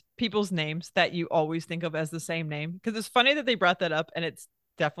names, people's names that you always think of as the same name? Because it's funny that they brought that up, and it's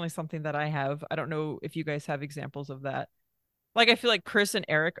definitely something that I have. I don't know if you guys have examples of that. Like, I feel like Chris and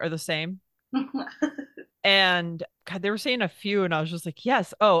Eric are the same, and God, they were saying a few, and I was just like,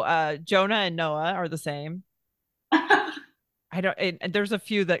 yes. Oh, Jonah and Noah are the same. I don't, and there's a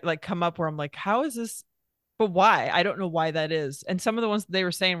few that like come up where I'm like, how is this? But why? I don't know why that is. And some of the ones they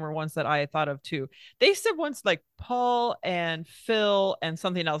were saying were ones that I thought of too. They said once like Paul and Phil and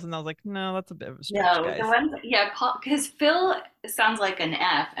something else, and I was like, no, that's a bit of a stretch, No, the guys. ones, yeah, Paul, because Phil sounds like an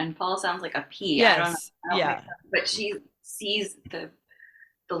F and Paul sounds like a P. I don't know, Yes, I don't mix yeah, up, but she sees the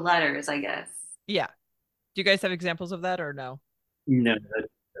letters, I guess. yeah. Do you guys have examples of that or no? No, that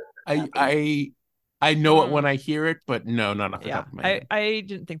I happened. I I know it when Mm, I hear it, but no, not off the yeah, top of my I head. I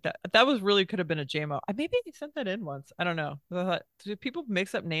didn't think that was really could have been a JMO. I maybe they sent that in once. I don't know. I thought, do people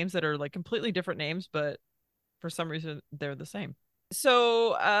mix up names that are like completely different names, but for some reason they're the same?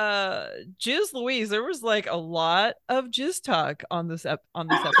 So Jizz Louise, there was like a lot of jizz talk on this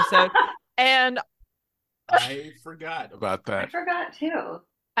episode. And I forgot about I that. forgot too.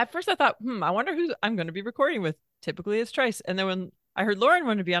 At first I thought, I wonder who I'm going to be recording with. Typically it's Tryce. And then when I heard Lauren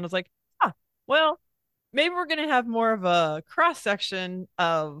wanted to be on, I was like, well, maybe we're going to have more of a cross section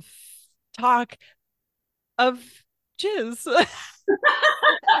of talk of jizz.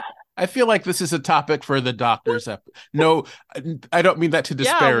 I feel like this is a topic for the doctor's No, I don't mean that to Yeah,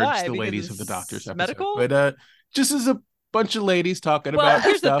 disparage why? the Because ladies of the it's doctor's episode, medical? but just as a bunch of ladies talking Well, about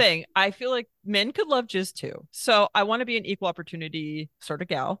here's the stuff. thing. I feel like men could love jizz too. So I want to be an equal opportunity sort of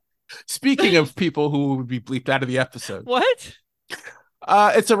gal. Speaking of people who would be bleeped out of the episode, What?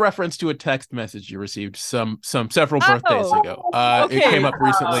 it's a reference to a text message you received several birthdays ago. It okay. came up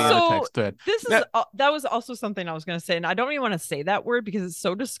recently in a So text thread. this is that was also something I was going to say, and I don't even want to say that word because it's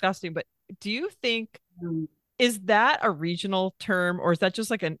so disgusting. But do you think is that a regional term or is that just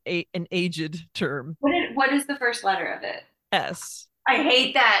like an aged term? What is the first letter of it? S. I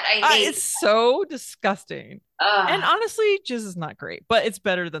hate that. I hate It's so disgusting. Ugh. And honestly, jizz is not great, but it's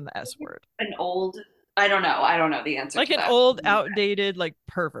better than the S word. An old. I don't know. I don't know the answer. Like to an that. old, outdated, like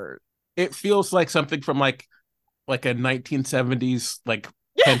pervert. It feels like something from like a 1970s like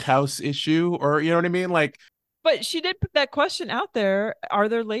penthouse issue, or you know what I mean? Like, but she did put that question out there. Are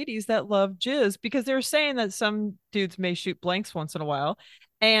there ladies that love jizz? Because they were saying that some dudes may shoot blanks once in a while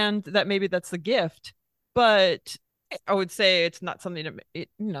and that maybe that's the gift. But I would say it's not something that,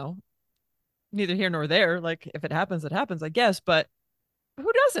 neither here nor there. Like if it happens, it happens, I guess. But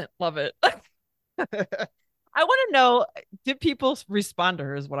who doesn't love it? I want to know, did people respond to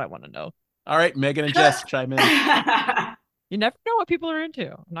her is what I want to know. all right, Megan and Jess chime in. You never know what people are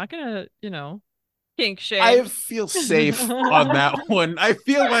into. I'm not going to, kink shame. I feel safe on that one. I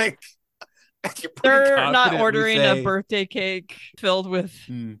feel like they're not ordering a birthday cake filled with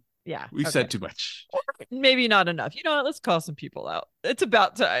yeah. We said too much. Or maybe not enough. You know what? Let's call some people out. It's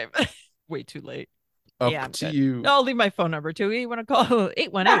about time. Way too late. Up to you. I'll leave my phone number too. You want to call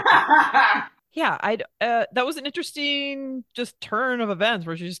 818. Yeah, that was an interesting just turn of events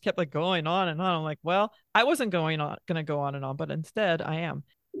where she just kept like going on and on. I'm like, well, I wasn't gonna go on and on, but instead I am.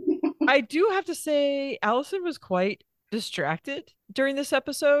 I do have to say Allison was quite distracted during this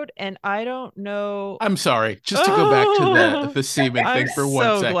episode, and I don't know. I'm sorry. Just to go back to the semen thing for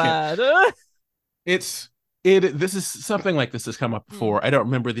 1 second. Glad. This is something like this has come up before. I don't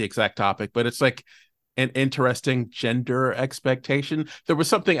remember the exact topic, but it's like an interesting gender expectation. There was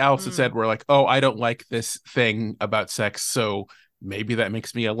something else that said, we're like, oh, I don't like this thing about sex, so maybe that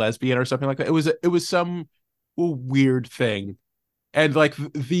makes me a lesbian or something like that. It was some weird thing. And like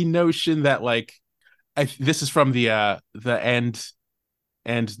the notion that like this is from the end,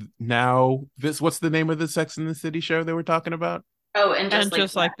 and now this, what's the name of the Sex and the City show they were talking about? Oh, and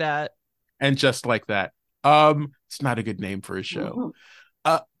just like that. And just like that. It's not a good name for a show.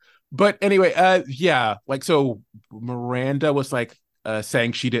 But anyway, yeah, like so Miranda was like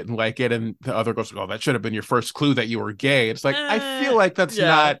saying she didn't like it, and the other goes, oh, that should have been your first clue that you were gay. It's like I feel like that's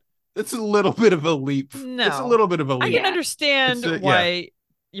not. It's a little bit of a leap. No, it's a little bit of a leap. I can understand why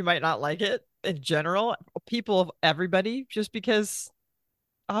you might not like it in general. People of everybody, just because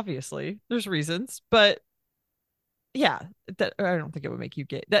obviously there's reasons, but yeah, that I don't think it would make you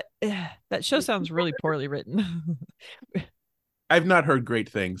gay. That show sounds really poorly written. I've not heard great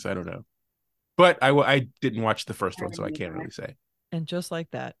things. I don't know, but I didn't watch the first one, so I can't really say. And just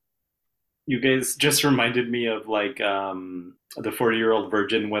like that. You guys just reminded me of like the 40-year-old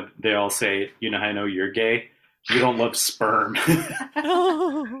virgin when they all say, you know how I know you're gay? You don't love sperm.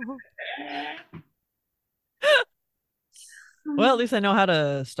 Well, at least I know how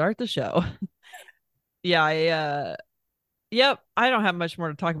to start the show. Yeah, yep, I don't have much more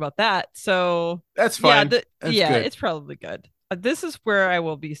to talk about that. So that's fine. Yeah, it's probably good. This is where I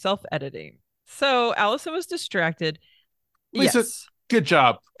will be self-editing. So Allison was distracted. Lisa, yes. Good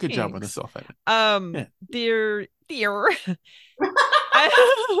job. Good job on the self-edit. Dear.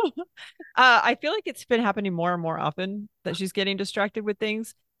 I feel like it's been happening more and more often that she's getting distracted with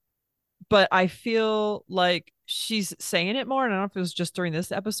things, but I feel like she's saying it more. And I don't know if it was just during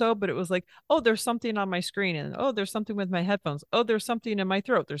this episode, but it was like, oh, there's something on my screen, and oh, there's something with my headphones. Oh, there's something in my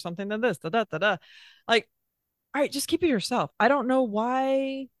throat. There's something in this. Da da da da. Like, all right, just keep it yourself. I don't know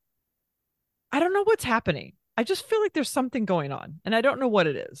why. I don't know what's happening. I just feel like there's something going on, and I don't know what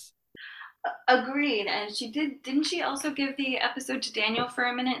it is. Agreed. And didn't she also give the episode to Daniel for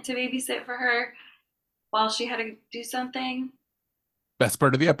a minute to babysit for her while she had to do something? Best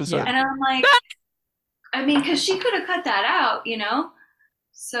part of the episode. Yeah. And I'm like, I mean, because she could have cut that out,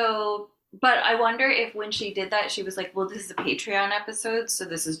 So, but I wonder if when she did that, she was like, well, this is a Patreon episode, so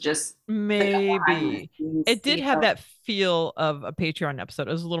this is just maybe. It did have that feel of a Patreon episode.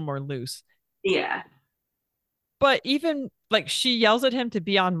 It was a little more loose. Yeah. But even like she yells at him to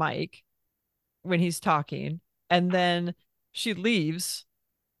be on mic when he's talking, and then she leaves,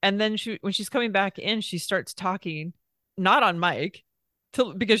 and then when she's coming back in, she starts talking not on mic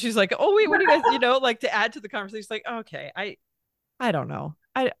because she's like, oh wait, what do you guys, like to add to the conversation. It's like, okay, I don't know.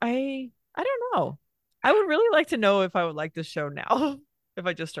 I don't know. I would really like to know if I would like this show now if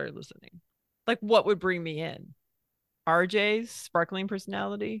I just started listening. Like what would bring me in? RJ's sparkling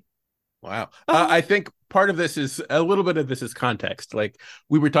personality. Wow. I think part of this is a little bit of this is context. Like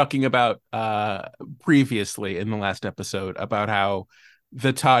we were talking about previously in the last episode about how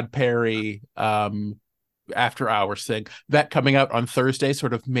the Todd Perry after hours thing that coming out on Thursday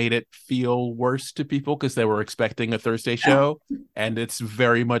sort of made it feel worse to people because they were expecting a Thursday show, and it's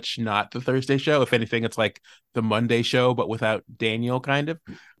very much not the Thursday show. If anything, it's like the Monday show, but without Daniel, kind of.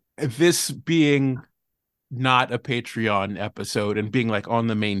 This being not a Patreon episode and being like on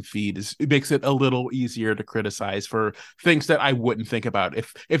the main feed it makes it a little easier to criticize for things that I wouldn't think about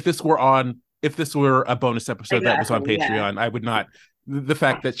if this were a bonus episode that was on Patreon. I would not. The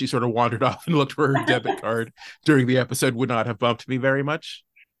fact that she sort of wandered off and looked for her debit card during the episode would not have bumped me very much.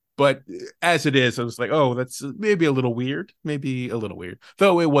 But as it is, I was like, oh, that's maybe a little weird.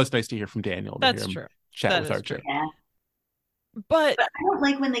 Though it was nice to hear from Daniel. That's true. Chat with RJ. Yeah. But I don't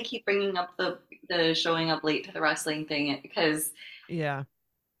like when they keep bringing up the showing up late to the wrestling thing because because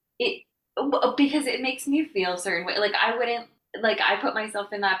it makes me feel a certain way. Like I wouldn't I put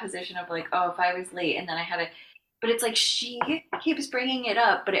myself in that position of like, oh, if I was late and then I had to. But it's like she keeps bringing it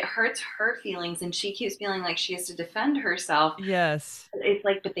up, but it hurts her feelings, and she keeps feeling like she has to defend herself. Yes. It's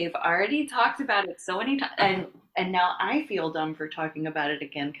like, but they've already talked about it so many times, and now I feel dumb for talking about it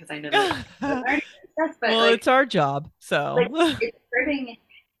again because I know that already discussed, but well, it's our job, so it's hurting.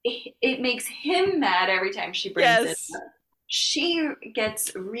 It makes him mad every time she brings it up. She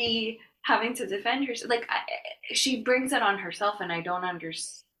gets having to defend herself. She brings it on herself, and I don't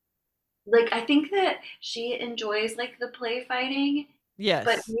understand. I think that she enjoys the play fighting. Yes.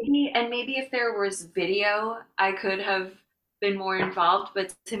 But maybe if there was video, I could have been more involved.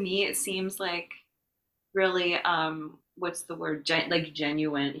 But to me, it seems like really, what's the word?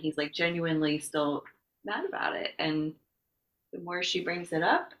 Genuine. He's genuinely still mad about it. And the more she brings it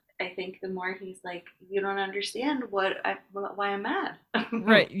up, I think the more he's like, you don't understand why I'm mad.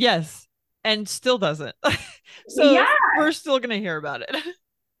 Right. Yes. And still doesn't. So we're still going to hear about it.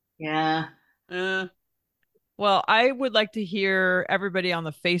 Yeah. Well, I would like to hear everybody on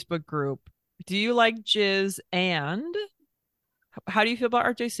the Facebook group. Do you like Jizz, and how do you feel about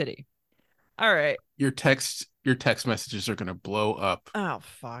RJ City? All right. Your text messages are going to blow up. Oh,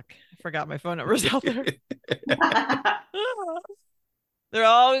 fuck. I forgot my phone numbers out there. They're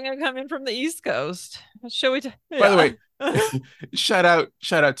all going to come in from the East Coast. Shall we? By the way, shout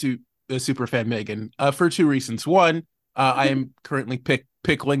out to superfan Megan for two reasons. One, I am currently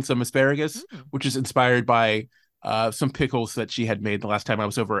pickling some asparagus, which is inspired by some pickles that she had made the last time I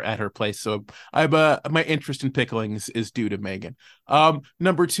was over at her place. So my interest in picklings is due to Megan.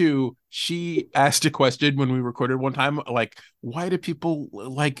 Number two, she asked a question when we recorded one time, like, why do people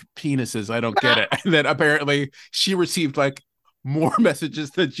like penises? I don't get it. And then apparently she received more messages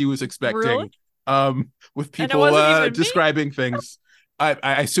than she was expecting. Really? With people describing things.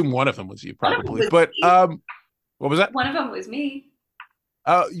 I assume one of them was you, probably. But what was that? One of them was me.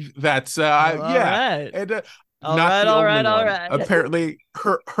 Oh, that's yeah. Right. And all right. Apparently,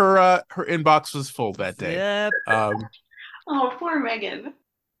 her inbox was full that day. Yep. Oh, poor Megan.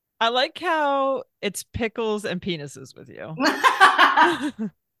 I like how it's pickles and penises with you. I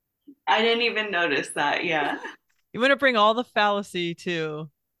didn't even notice that. Yeah. You want to bring all the fallacy to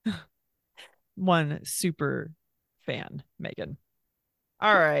one super fan, Megan.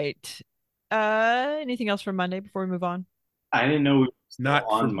 All right. Anything else from Monday before we move on? I didn't know we were not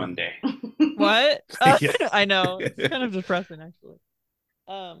on Monday. What? Yes. I know. It's kind of depressing, actually.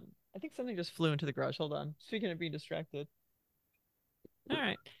 I think something just flew into the garage. Hold on. Speaking of being distracted.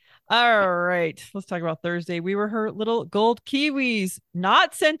 All right. Let's talk about Thursday. We were her little gold kiwis,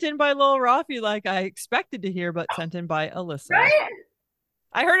 not sent in by Lil Rafi like I expected to hear, but sent in by Alyssa. Right?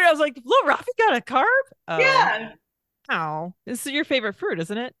 I heard it. I was like, Lil Rafi got a carb? Yeah. Oh, this is your favorite fruit,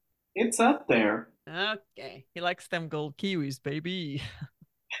 isn't it? It's up there. Okay. He likes them gold kiwis, baby.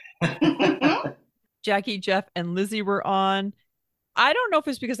 Jackie, Jeff, and Lizzy were on. I don't know if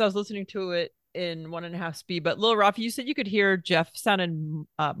it's because I was listening to it in 1.5 speed, but Lil Rafi, you said you could hear Jeff sounding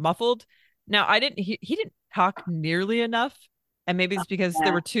muffled. Now, he didn't talk nearly enough, and maybe it's because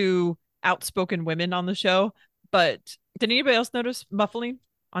there were two outspoken women on the show, but did anybody else notice muffling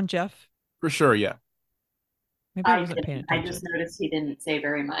on Jeff? For sure, yeah. Maybe I wasn't paying attention. I just noticed he didn't say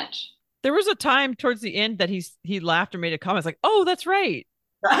very much. There was a time towards the end that he laughed or made a comment. It's like, oh, that's right.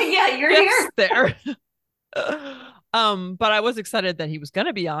 Yeah, you're Jeff's here. there. But I was excited that he was going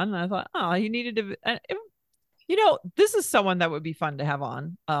to be on. And I thought, oh, he needed to. This is someone that would be fun to have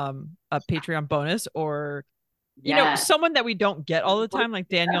on a Patreon bonus, or someone that we don't get all the time, like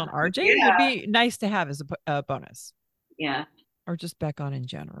Daniel and RJ would be nice to have as a bonus. Yeah. Or just Beck on in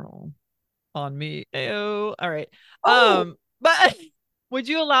general. On me. Ew. All right. Oh. But would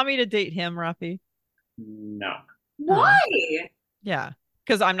you allow me to date him, Rafi? No. Why? Yeah.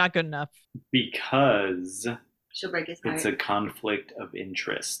 Because I'm not good enough. Because she'll break his heart. It's a conflict of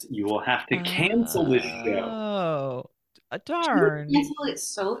interest. You will have to cancel this Oh, show. darn. You cancel it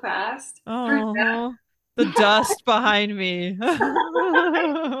so fast. Oh, the dust behind me.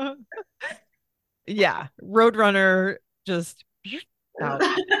 Yeah. Roadrunner just out.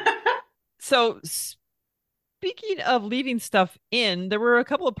 So speaking of leaving stuff in, there were a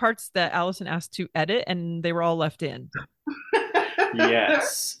couple of parts that Allison asked to edit, and they were all left in.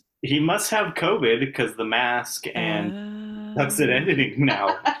 Yes. He must have COVID because the mask and that's it editing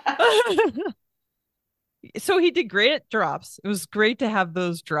now. So he did great at drops. It was great to have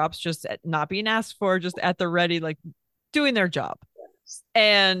those drops just not being asked for, just at the ready, like doing their job.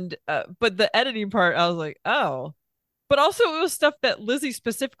 And but the editing part, I was like, oh. But also it was stuff that Lizzy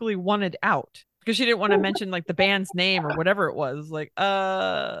specifically wanted out because she didn't want to mention like the band's name or whatever it was. Like,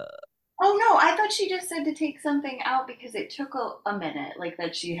 Oh no, I thought she just said to take something out because it took a minute, like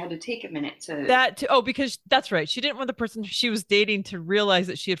that she had to take a minute to because that's right. She didn't want the person she was dating to realize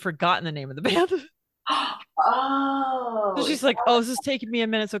that she had forgotten the name of the band. Oh. So she's like, oh, this is taking me a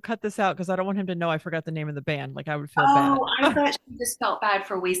minute, so cut this out because I don't want him to know I forgot the name of the band. Like I would feel bad. Oh, I thought she just felt bad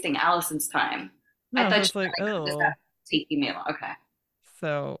for wasting Allison's time. No, I thought she was like, oh, taking me long. Okay.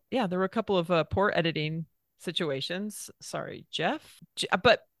 So yeah, there were a couple of poor editing situations. Sorry, Jeff.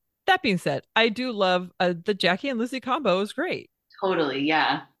 But that being said, I do love the Jackie and Lizzy combo is great. Totally,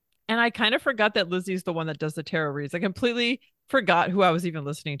 yeah. And I kind of forgot that Lizzie's the one that does the tarot reads. I completely forgot who I was even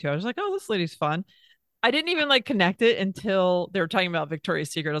listening to. I was like, oh, this lady's fun. I didn't even like connect it until they were talking about Victoria's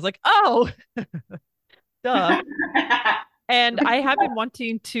Secret. I was like, oh, duh. And I have been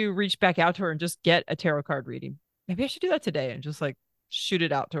wanting to reach back out to her and just get a tarot card reading. Maybe I should do that today and just like shoot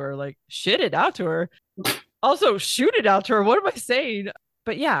it out to her, like shit it out to her. Also, shoot it out to her. What am I saying?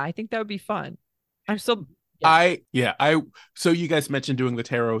 But yeah, I think that would be fun. I'm still. So you guys mentioned doing the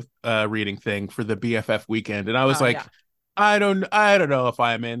tarot reading thing for the BFF weekend, and I was like, yeah. I don't know if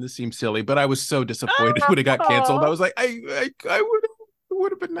I'm in. This seems silly, but I was so disappointed when it got canceled. I was like, I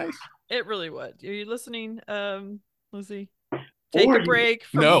would have been nice. It really would. Are you listening, Lizzy? Take a break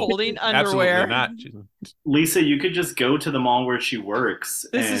from holding underwear. Absolutely not. Lisa, you could just go to the mall where she works.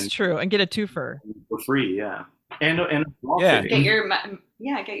 This is true, and get a twofer for free. Yeah, and get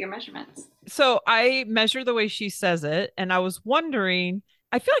your measurements. So I measure the way she says it, and I was wondering.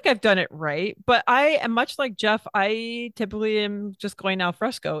 I feel like I've done it right, but I am much like Jeff. I typically am just going al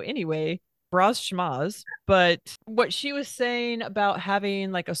fresco anyway, bras schmaz. But what she was saying about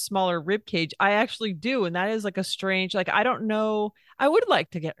having like a smaller rib cage, I actually do, and that is like a strange. Like I don't know. I would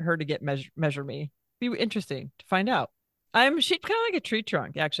like to get her to measure me. Be interesting to find out. She's kind of like a tree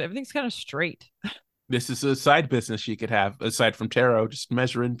trunk. Actually, everything's kind of straight. This is a side business she could have aside from tarot, just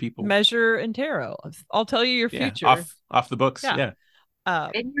measuring people. Measure and tarot. I'll tell you your future. Off the books. Yeah.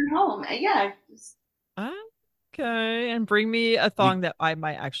 In your home. Yeah. Okay. And bring me a thong that I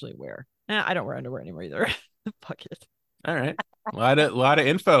might actually wear. I don't wear underwear anymore either. Fuck it. All right. A lot of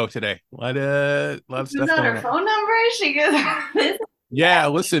info today. A lot of stuff. Is that her phone number? She goes. Yeah,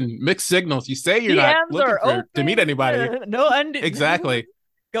 listen, mixed signals. You say you're not looking to meet anybody. No, exactly.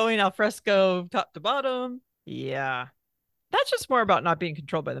 Going al fresco, top to bottom. Yeah. That's just more about not being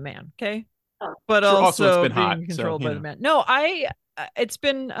controlled by the man, okay? Oh. But sure, also it's been being hot, controlled by the man. No, it's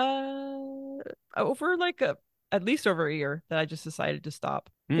been over like at least over a year that I just decided to stop.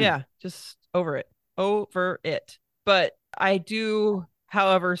 Yeah, just over it. But I do,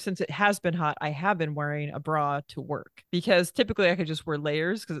 however, since it has been hot, I have been wearing a bra to work because typically I could just wear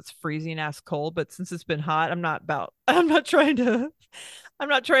layers because it's freezing ass cold. But since it's been hot, I'm not trying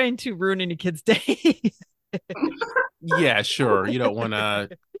to ruin any kid's day. Yeah, sure. You don't want to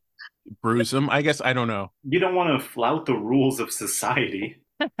bruise them. I guess I don't know. You don't want to flout the rules of society.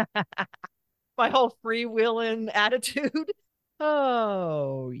 My whole freewheeling attitude.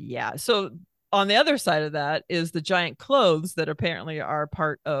 Oh, yeah. So on the other side of that is the giant clothes that apparently are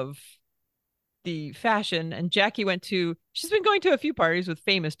part of the fashion. And Jackie she's been going to a few parties with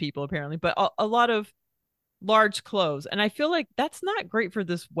famous people apparently, but a lot of large clothes. And I feel like that's not great for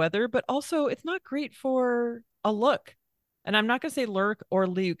this weather, but also it's not great for a look. And I'm not gonna say lurk or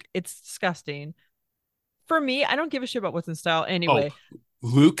Luke. It's disgusting. For me, I don't give a shit about what's in style Oh, anyway.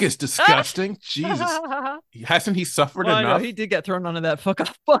 Luke is disgusting. Jesus, Well, hasn't he suffered I know enough? he did get thrown onto that fuck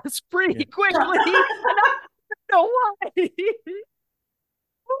off bus Yeah. pretty quickly, and I don't know why.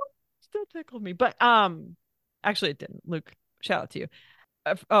 Still tickled me, but actually it didn't. Luke, shout out to you.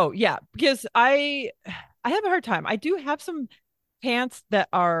 Oh yeah, because I have a hard time. I do have some pants that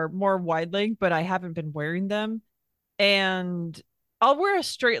are more wide leg, but I haven't been wearing them. And I'll wear a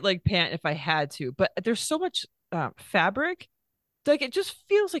straight leg pant if I had to, but there's so much fabric, like it just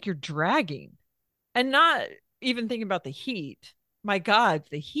feels like you're dragging, and not even thinking about the heat. My God,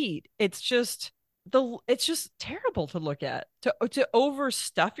 the heat. It's just terrible to look at. To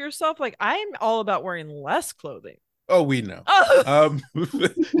overstuff yourself. Like I'm all about wearing less clothing. Oh, we know. Oh,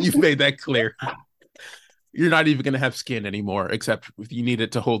 You've made that clear. You're not even going to have skin anymore, except if you need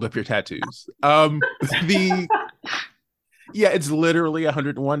it to hold up your tattoos. The Yeah, it's literally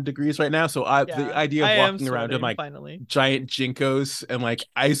 101 degrees right now. So the yeah, idea I of am walking around in sweating like finally. giant jinkos and like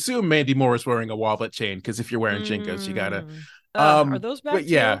I assume Mandy Moore is wearing a wallet chain because if you're wearing jinkos, you gotta. Are those But back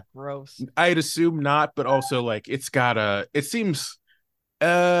yeah, too? Gross. I'd assume not, but also like it's gotta. It seems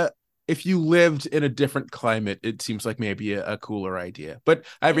uh if you lived in a different climate, it seems like maybe a cooler idea. But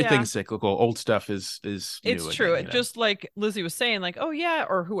Yeah, everything's cyclical. Old stuff is it's new true. again, It just like Lizzy was saying, like, oh yeah,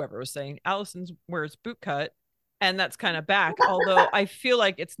 or whoever was saying, Allison's wears boot cut, and that's kind of back. Although I feel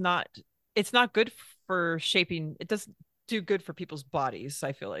like it's not good for shaping. It doesn't do good for people's bodies.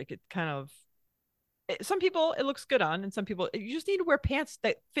 I feel like it kind of some people it looks good on, and some people you just need to wear pants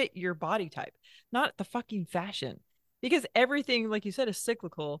that fit your body type, not the fucking fashion. Because everything, like you said, is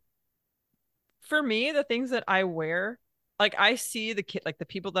cyclical. For me, the things that I wear, like I see the kid, like the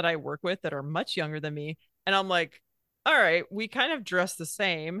people that I work with that are much younger than me, and I'm like, all right, we kind of dress the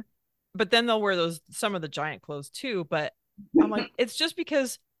same, but then they'll wear those some of the giant clothes too. But I'm like, it's just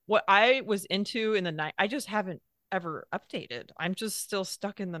because what I was into in the night, I just haven't ever updated. I'm just still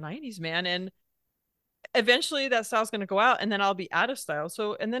stuck in the 90s, man. And eventually that style's gonna go out, and then I'll be out of style.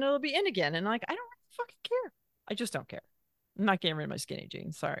 So and then it'll be in again. And like, I don't fucking care. I just don't care. I'm not getting rid of my skinny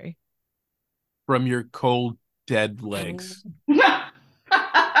jeans. Sorry. from your cold dead legs.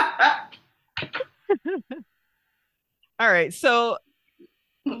 All right. So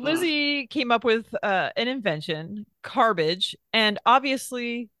Lizzy came up with an invention, garbage, and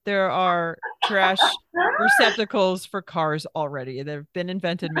obviously there are trash receptacles for cars already. They've been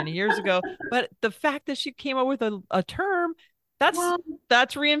invented many years ago, but the fact that she came up with a term, that's Well,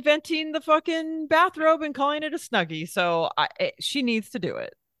 that's reinventing the fucking bathrobe and calling it a snuggie. So she needs to do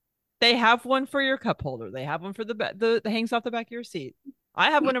it. They have one for your cup holder. They have one for the hangs off the back of your seat. I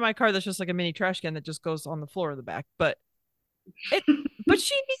have one in my car that's just like a mini trash can that just goes on the floor of the back. It but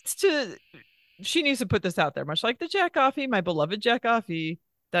she needs to put this out there, much like the Jack Offie, my beloved Jack Offie,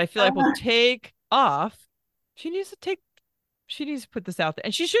 that I feel like will take off. She needs to take she needs to put this out there.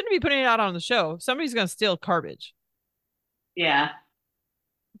 And she shouldn't be putting it out on the show. Somebody's gonna steal garbage. yeah.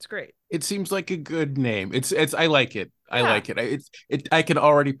 It's great. It seems like a good name. It's I like it. I Yeah. like it. I can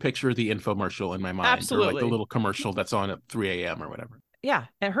already picture the infomercial in my mind, or like the Absolutely. little commercial that's on at 3 a.m. or whatever. Yeah.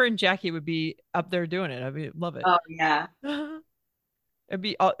 And her and Jackie would be up there doing it. I mean, love it. Oh yeah. It'd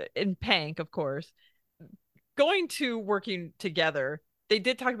be all, in Pank, of course. Going to working together, they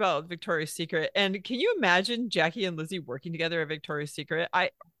did talk about Victoria's Secret. And can you imagine Jackie and Lizzy working together at Victoria's Secret?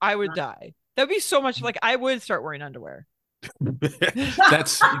 I would die. That'd be so much like I would start wearing underwear.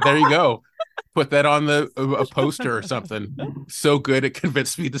 That's there you go. Put that on a poster or something. So good it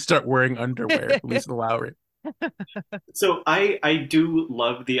convinced me to start wearing underwear. Lisa Lowry. So I do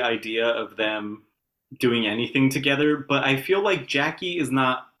love the idea of them doing anything together, but I feel like Jackie is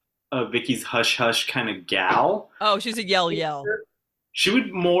not a Vicky's hush hush kind of gal. Oh, she's a yell yell.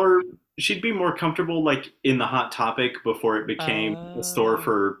 She'd be more comfortable like in the Hot Topic before it became a store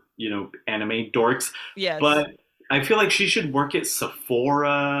for, anime dorks. Yes. But I feel like she should work at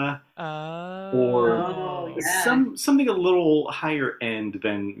Sephora or Oh, yeah. something a little higher end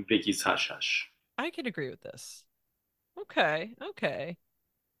than Vicky's hush hush. I can agree with this. Okay, okay.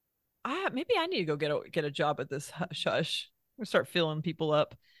 Maybe I need to go get a job at this hush hush. I'm gonna start filling people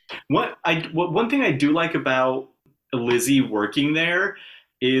up. One thing I do like about Lizzy working there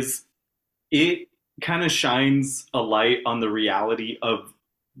is it kind of shines a light on the reality of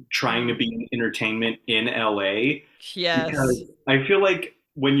trying to be in entertainment in LA. Yes. Because I feel like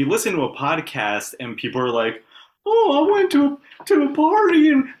when you listen to a podcast and people are like, "Oh, I went to a party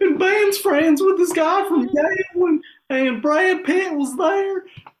and Ben's friends with this guy from Yale and Brad Pitt was there,"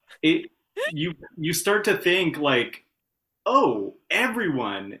 you start to think like oh,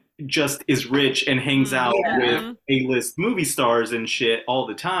 everyone just is rich and hangs out with Mhm. A-list movie stars and shit all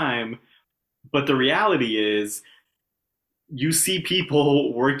the time. But the reality is, you see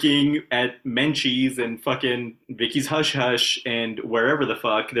people working at Menchie's and fucking Vicky's Hush Hush and wherever the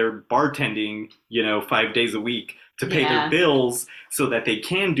fuck they're bartending, 5 days a week to pay their Yeah. bills so that they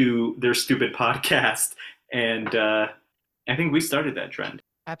can do their stupid podcast. And I think we started that trend.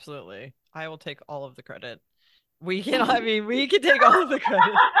 Absolutely. I will take all of the credit. We can, I mean, we can take all of the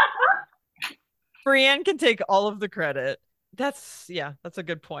credit. Brienne can take all of the credit. That's a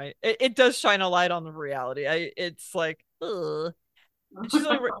good point. It does shine a light on the reality. It's like, ugh. She's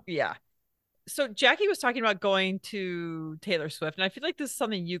only, yeah. So Jackie was talking about going to Taylor Swift, and I feel like this is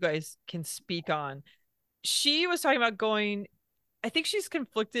something you guys can speak on. She was talking about going. I think she's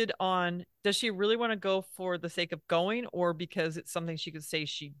conflicted on does she really want to go for the sake of going or because it's something she could say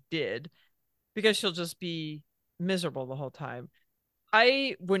she did because she'll just be miserable the whole time.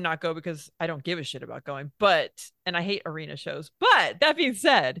 I would not go because I don't give a shit about going, and I hate arena shows. But that being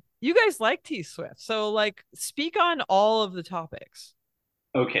said, you guys like T Swift. So, like, speak on all of the topics.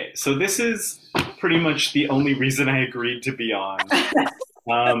 Okay, so this is pretty much the only reason I agreed to be on.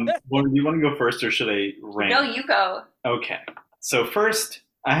 Well, do you want to go first or should I rank? No, you go. Okay, so first,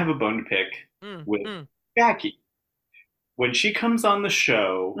 I have a bone to pick with Mm. Jackie. When she comes on the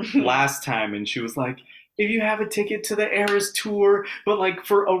show last time and she was like, if you have a ticket to the Eras tour, but like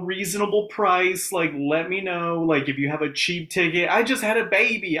for a reasonable price, like let me know. Like if you have a cheap ticket, I just had a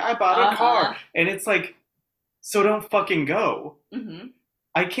baby, I bought a car. And it's like, so don't fucking go. Mm-hmm.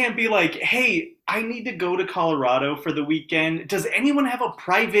 I can't be like, hey, I need to go to Colorado for the weekend. Does anyone have a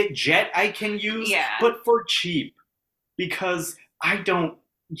private jet I can use? Yeah. But for cheap. Because I don't,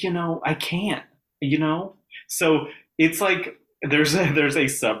 I can't, So it's like there's a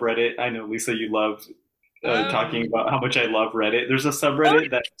subreddit. I know, Lisa, you love talking about how much I love Reddit. There's a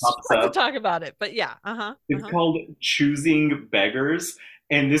subreddit that pops To up. talk about it, but yeah, It's called Choosing Beggars.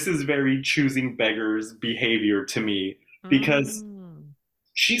 And this is very choosing beggars behavior to me because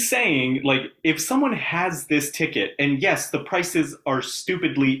she's saying, like, if someone has this ticket, and yes, the prices are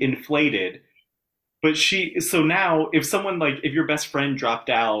stupidly inflated, but so now if someone, like, if your best friend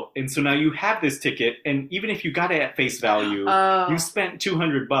dropped out, and so now you have this ticket, and even if you got it at face value, you spent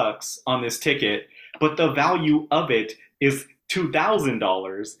 $200 on this ticket, but the value of it is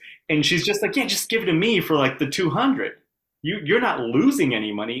 $2,000, and she's just like, yeah, just give it to me for like the 200. You're not losing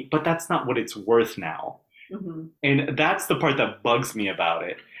any money, but that's not what it's worth now. Mm-hmm. And that's the part that bugs me about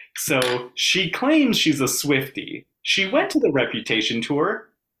it. So she claims she's a Swiftie. She went to the Reputation tour.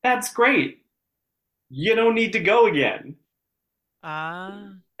 That's great. You don't need to go again.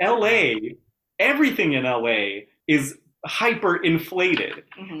 LA, everything in LA is hyper inflated.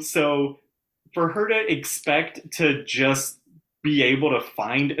 Mm-hmm. So for her to expect to just be able to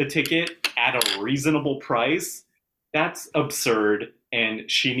find a ticket at a reasonable price, that's absurd, and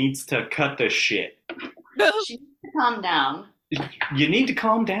she needs to cut the shit. She needs to calm down. You need to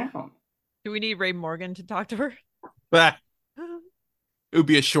calm down. Do we need Ray Morgan to talk to her? It would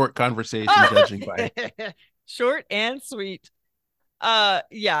be a short conversation, judging by short and sweet.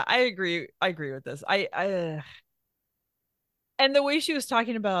 Yeah, I agree. I agree with this. And the way she was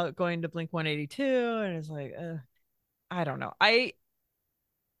talking about going to Blink 182, and it's like, I don't know.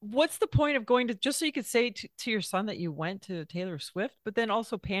 What's the point of going to just so you could say to your son that you went to Taylor Swift, but then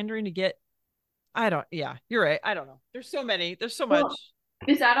also pandering to get? Yeah, you're right. I don't know. There's so much.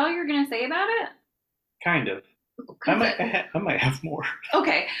 Is that all you're gonna say about it? Kind of. I might have more.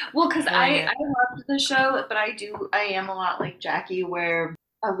 Okay. Well, because I loved the show, but I am a lot like Jackie, where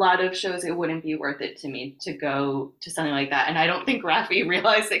a lot of shows it wouldn't be worth it to me to go to something like that. And I don't think Rafi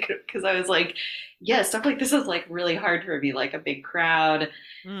realized it because I was like, yeah, stuff like this is like really hard for me, like a big crowd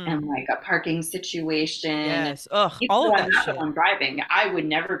and like a parking situation. Yes. Ugh, all of that shit. I'm driving. I would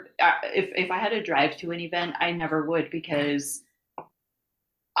never, if I had to drive to an event, I never would because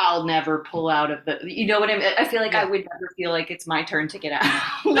I'll never pull out of you know what I mean? I feel like I would never feel like it's my turn to get out.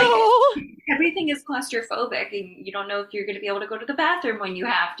 Like, no. Everything is claustrophobic and you don't know if you're going to be able to go to the bathroom when you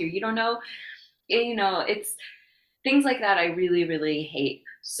have to. You don't know, it's things like that I really, really hate.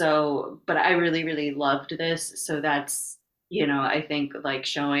 So, but I really, really loved this. So that's, I think like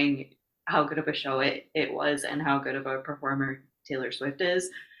showing how good of a show it was and how good of a performer Taylor Swift is.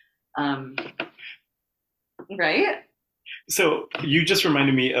 Right? So you just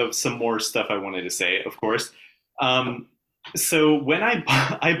reminded me of some more stuff I wanted to say, of course. So when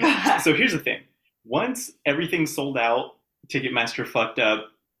so here's the thing. Once everything sold out, Ticketmaster fucked up,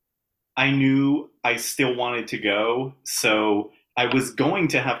 I knew I still wanted to go. So I was going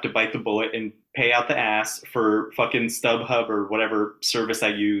to have to bite the bullet and pay out the ass for fucking StubHub or whatever service I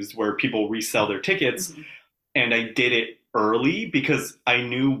used where people resell their tickets. Mhm. And I did it early because I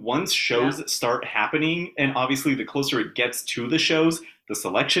knew once shows start happening, and obviously the closer it gets to the shows, the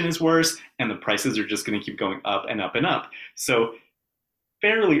selection is worse and the prices are just going to keep going up and up and up. So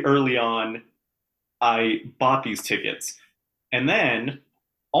fairly early on, I bought these tickets. And then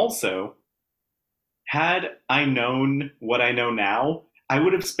also, had I known what I know now, I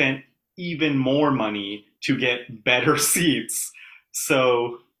would have spent even more money to get better seats.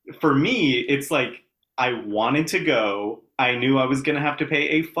 So for me, it's like I wanted to go. I knew I was going to have to pay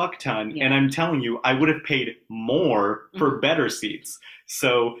a fuck ton. Yeah. And I'm telling you, I would have paid more for better seats.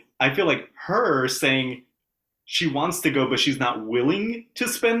 So I feel like her saying she wants to go, but she's not willing to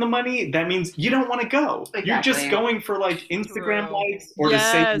spend the money, that means you don't want to go. You're just Exactly. going for like Instagram True. likes or to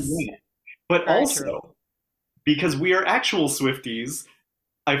say you Yes. win. But Very also, true. because we are actual Swifties,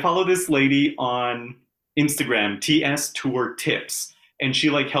 I follow this lady on Instagram, TS Tour Tips, and she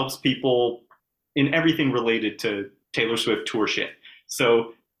like helps people in everything related to Taylor Swift tour shit.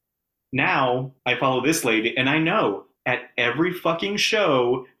 So now I follow this lady, and I know at every fucking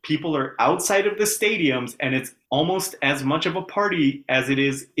show, people are outside of the stadiums, and it's almost as much of a party as it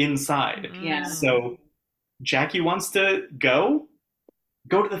is inside. Yeah. So Jackie wants to go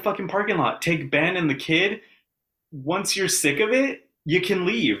to the fucking parking lot, take Ben and the kid. Once you're sick of it, you can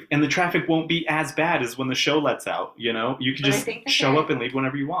leave, and the traffic won't be as bad as when the show lets out. You know, you can But I just think that show they're- up and leave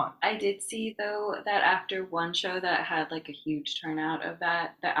whenever you want. I did see though that after one show that had like a huge turnout of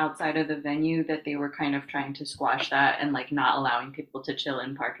that outside of the venue, that they were kind of trying to squash that and like not allowing people to chill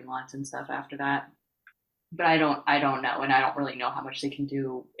in parking lots and stuff after that. But I don't know, and I don't really know how much they can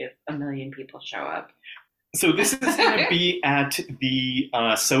do if a million people show up. So this is going to be at the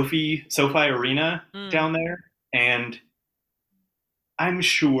SoFi Arena down there, and I'm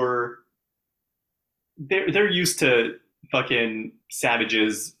sure they're used to fucking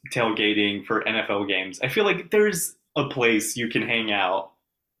savages tailgating for NFL games. I feel like there's a place you can hang out,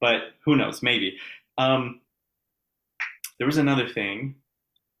 but who knows? Maybe. There was another thing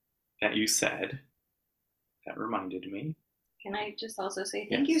that you said that reminded me. Can I just also say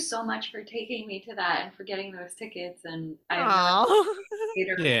thank you Yes. so much for taking me to that and for getting those tickets? And I know Aw.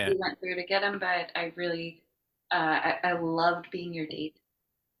 later Yeah. we went through to get them, but I really, I loved being your date.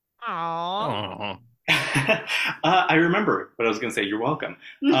 Aw. Oh, I remember what I was going to say. You're welcome.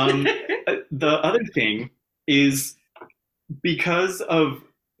 The other thing is because of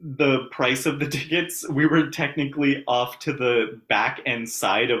the price of the tickets, we were technically off to the back end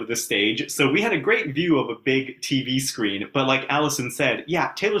side of the stage. So we had a great view of a big TV screen. But like Allison said,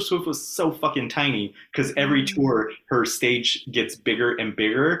 yeah, Taylor Swift was so fucking tiny because every tour, her stage gets bigger and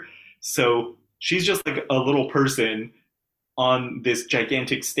bigger. So she's just like a little person on this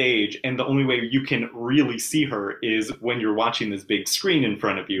gigantic stage, and the only way you can really see her is when you're watching this big screen in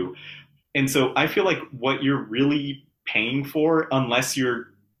front of you. And so I feel like what you're really paying for, unless you're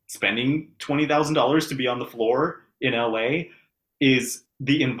spending $20,000 to be on the floor in LA, is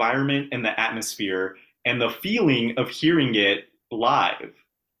the environment and the atmosphere and the feeling of hearing it live,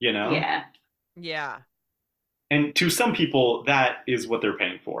 you know? Yeah. Yeah. And to some people, that is what they're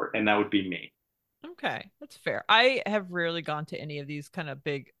paying for, and that would be me. Okay, that's fair. I have rarely gone to any of these kind of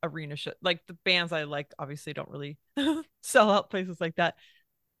big arena shows. Like the bands I like obviously don't really sell out places like that.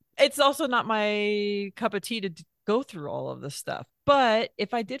 It's also not my cup of tea to go through all of this stuff. But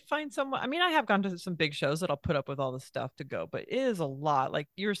if I did find someone, I mean, I have gone to some big shows that I'll put up with all the stuff to go, but it is a lot. Like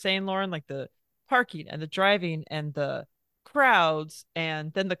you were saying, Lauren, like the parking and the driving and the crowds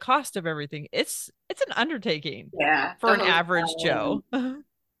and then the cost of everything. It's an undertaking Yeah. for The an hotel average Joe.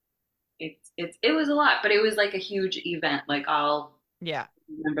 It was a lot, but it was like a huge event. Like I'll Yeah.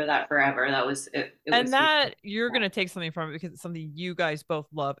 remember that forever. That was it. It And was that you're going to take something from it because it's something you guys both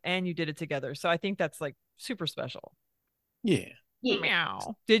love and you did it together. So I think that's like super special. yeah. yeah.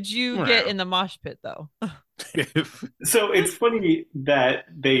 Meow. Did you get in the mosh pit though? So it's funny that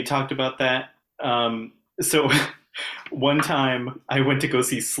they talked about that. So one time I went to go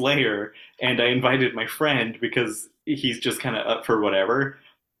see Slayer, and I invited my friend because he's just kind of up for whatever.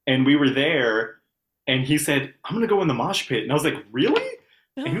 And we were there, and he said, "I'm gonna go in the mosh pit," and I was like, "Really?"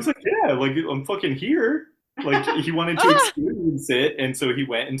 And he was like, "Yeah, like I'm fucking here." Like he wanted to experience it, and so he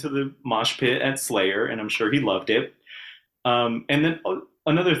went into the mosh pit at Slayer, and I'm sure he loved it. And then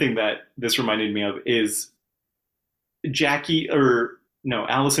another thing that this reminded me of is Jackie, or no,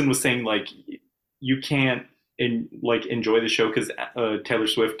 Allison was saying like you can't like enjoy the show because Taylor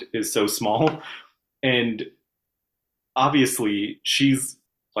Swift is so small, and obviously she's,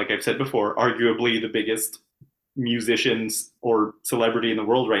 like I've said before, arguably the biggest musicians or celebrity in the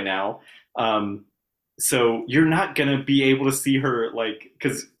world right now. Um, so you're not gonna be able to see her like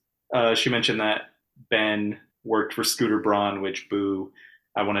because she mentioned that Ben worked for Scooter Braun, which boo,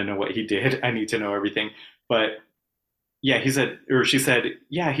 I want to know what he did. I need to know everything. But yeah, he said or she said,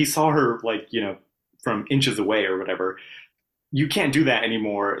 yeah, he saw her like from inches away or whatever. You can't do that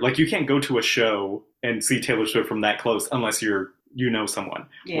anymore. Like you can't go to a show and see Taylor Swift from that close unless someone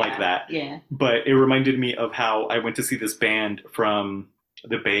like that. Yeah. But it reminded me of how I went to see this band from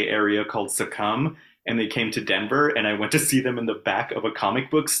the Bay Area called Succumb, and they came to Denver, and I went to see them in the back of a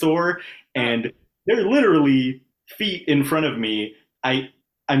comic book store, and they're literally feet in front of me.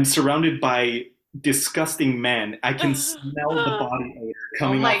 I'm surrounded by disgusting men. I can smell the body odor Oh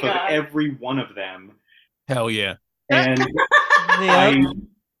coming my off of God. every one of them, Hell yeah. and Yep.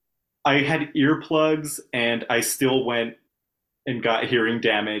 I had earplugs, and I still went and got hearing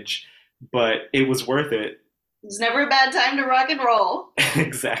damage, but it was worth it. It's never a bad time to rock and roll.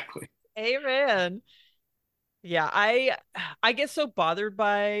 Exactly. Amen. Yeah, I get so bothered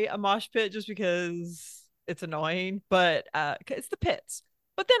by a mosh pit just because it's annoying, but it's the pits.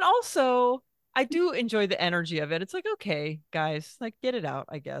 But then also I do enjoy the energy of it. It's like, okay, guys, like get it out,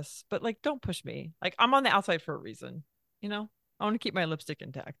 I guess. But like don't push me. Like I'm on the outside for a reason, you know? I want to keep my lipstick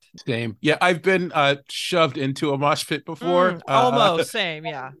intact. Same. Yeah, I've been shoved into a mosh pit before. Almost same,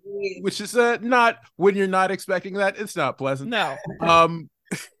 yeah. Which is not when you're not expecting that, it's not pleasant. No.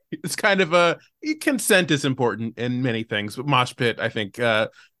 It's kind of consent is important in many things, but mosh pit, I think,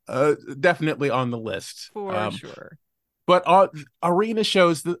 definitely on the list. For sure. But arena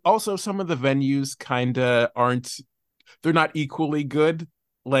shows, also some of the venues kind of aren't, they're not equally good.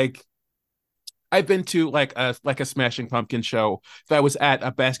 Like I've been to like a Smashing Pumpkin show that was at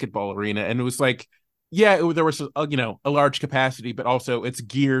a basketball arena, and it was like, yeah, there was a large capacity, but also it's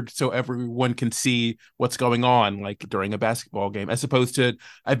geared so everyone can see what's going on like during a basketball game, as opposed to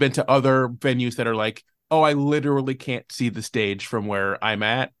I've been to other venues that are like, oh, I literally can't see the stage from where I'm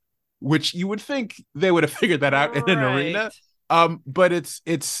at, which you would think they would have figured that out in an arena. But it's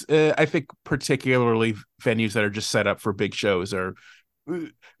I think particularly venues that are just set up for big shows are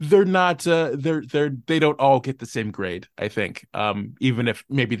they're not they don't all get the same grade, I think, even if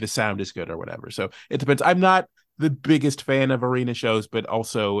maybe the sound is good or whatever. So it depends. I'm not the biggest fan of arena shows, but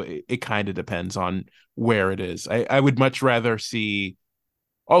also it kind of depends on where it is. I would much rather see,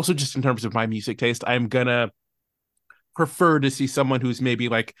 also just in terms of my music taste, I'm gonna prefer to see someone who's maybe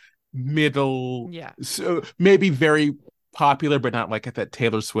like middle, Yeah. so maybe very popular, but not like at that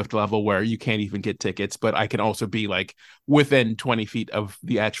Taylor Swift level where you can't even get tickets. But I can also be like within 20 feet of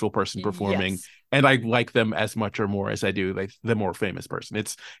the actual person performing, Yes. and I like them as much or more as I do like the more famous person.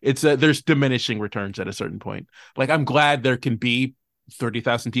 It's there's diminishing returns at a certain point. Like I'm glad there can be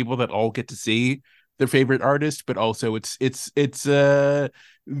 30,000 people that all get to see their favorite artist, but also it's they're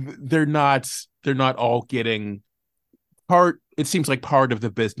not all getting part. It seems like part of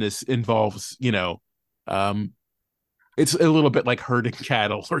the business involves it's a little bit like herding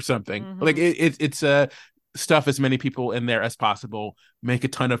cattle or something. Like it's stuff as many people in there as possible, make a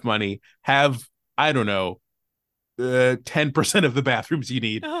ton of money, have, I don't know, 10% of the bathrooms you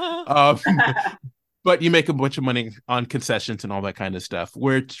need, um but you make a bunch of money on concessions and all that kind of stuff,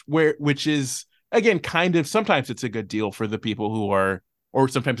 which is again kind of, sometimes it's a good deal for the people who are, or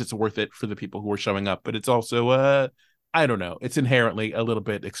sometimes it's worth it for the people who are showing up, but it's also I don't know, it's inherently a little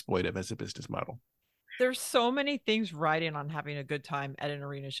bit exploitive as a business model. There's so many things riding on having a good time at an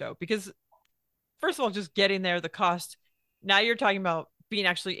arena show because first of all, just getting there, the cost. Now you're talking about being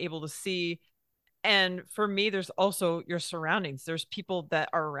actually able to see. And for me, there's also your surroundings. There's people that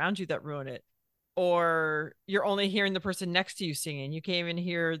are around you that ruin it. Or you're only hearing the person next to you singing. You can't even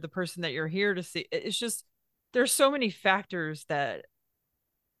hear the person that you're here to see. It's just, there's so many factors that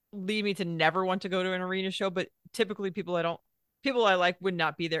lead me to never want to go to an arena show. But typically people I like would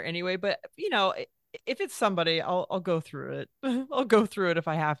not be there anyway. But if it's somebody, I'll go through it. I'll go through it if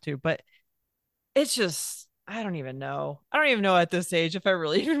I have to. But it's just, I don't even know. I don't even know at this age if I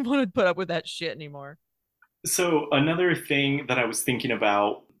really even want to put up with that shit anymore. So another thing that I was thinking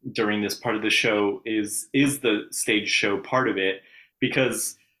about during this part of the show is the stage show part of it,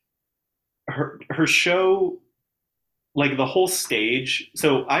 because her show, like the whole stage.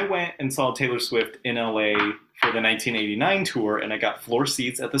 So I went and saw Taylor Swift in LA for the 1989 tour, and I got floor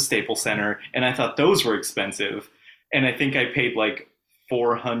seats at the Staples Center, and I thought those were expensive, and I think I paid like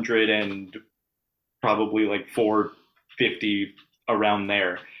 400 and probably like 450 around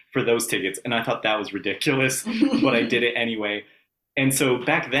there for those tickets, and I thought that was ridiculous, but I did it anyway. And so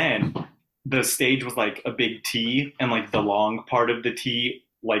back then, the stage was like a big T, and like the long part of the T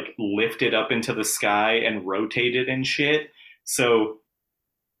like lifted up into the sky and rotated and shit. So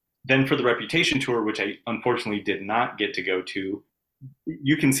then for the Reputation tour, which I unfortunately did not get to go to,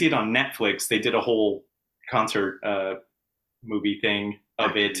 you can see it on Netflix. They did a whole concert movie thing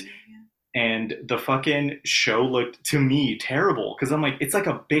of it, and the fucking show looked to me terrible because I'm like, it's like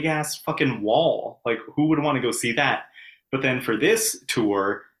a big ass fucking wall. Like, who would want to go see that? But then for this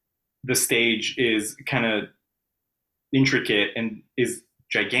tour, the stage is kind of intricate and is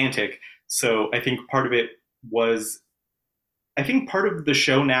gigantic. So I think part of it was, I think part of the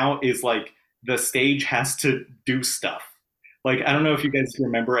show now is like the stage has to do stuff. Like, I don't know if you guys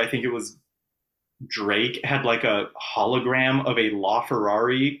remember, I think it was Drake had like a hologram of a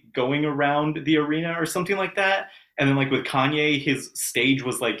LaFerrari going around the arena or something like that. And then like with Kanye, his stage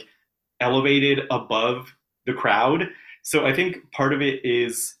was like elevated above the crowd. So I think part of it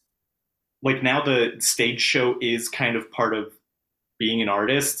is like now the stage show is kind of part of being an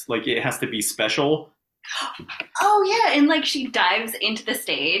artist. Like it has to be special. Oh yeah, and like she dives into the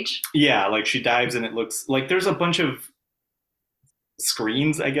stage. Yeah, like she dives and it looks like there's a bunch of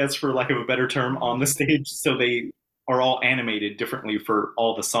screens, I guess, for lack of a better term, on the stage. So they are all animated differently for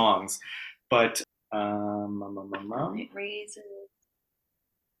all the songs. But It raises.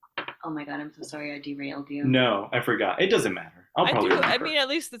 Oh my god, I'm so sorry I derailed you. no, I forgot. It doesn't matter. I'll I probably do. remember. I mean, at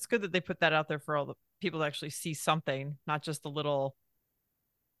least it's good that they put that out there for all the people to actually see something, not just a little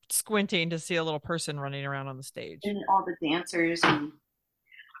squinting to see a little person running around on the stage. And all the dancers and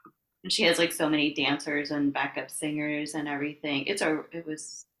she has like so many dancers and backup singers and everything. It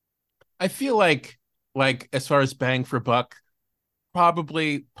was I feel like as far as bang for buck,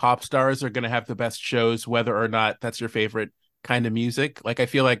 probably pop stars are going to have the best shows, whether or not that's your favorite kind of music. Like I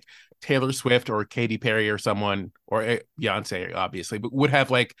feel like Taylor Swift or Katy Perry or someone, or Beyonce obviously, but would have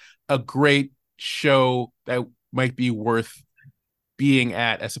like a great show that might be worth being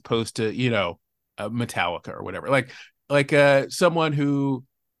at, as opposed to, you know, Metallica or whatever. Like someone who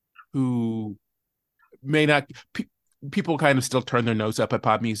may not people kind of still turn their nose up at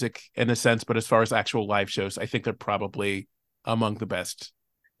pop music in a sense, but as far as actual live shows, I think they're probably among the best,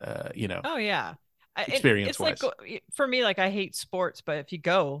 you know. Oh yeah, Experience it's like for me, like I hate sports, but if you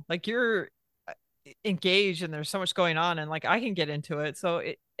go, like you're engaged and there's so much going on, and like I can get into it. So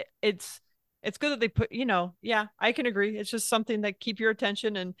it's good that they put, you know, yeah, I can agree. It's just something that keep your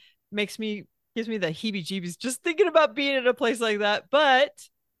attention and gives me the heebie-jeebies just thinking about being at a place like that. But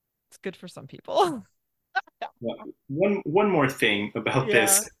it's good for some people. One more thing about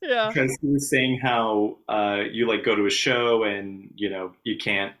this, Yeah. because you were saying how you like go to a show and you know you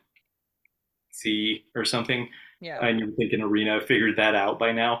can't see or something, Yeah. and you're thinking Arena figured that out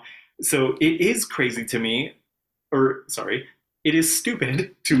by now. So it is crazy to me, or sorry, it is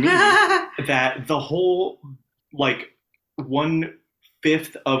stupid to me that the whole like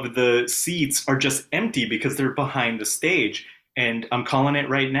 1/5 of the seats are just empty because they're behind the stage. And I'm calling it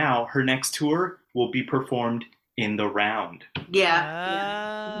right now. Her next tour will be performed in the round.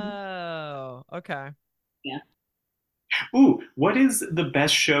 Oh, okay. Ooh, what is the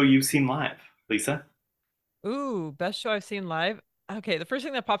best show you've seen live, Lisa? Ooh, best show I've seen live. Okay, the first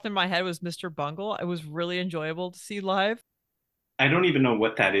thing that popped in my head was Mr. Bungle. It was really enjoyable to see live. I don't even know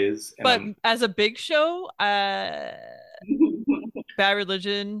what that is. And But as a big show, Bad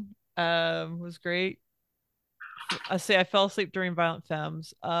Religion was great. I say I fell asleep during Violent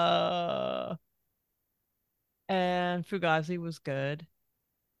Femmes. And Fugazi was good.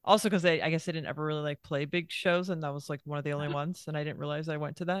 Also, because I guess they didn't ever really like play big shows, and that was like one of the only ones, and I didn't realize I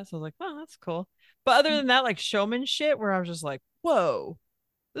went to that. So I was like, oh, that's cool. But other than that, like showman shit, where I was just like, whoa,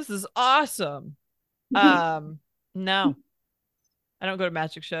 this is awesome. No, I don't go to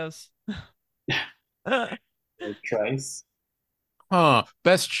magic shows. Tryce.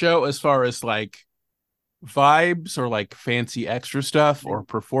 Best show as far as like vibes or like fancy extra stuff or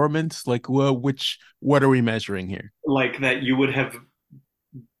performance, like what are we measuring here? Like that you would have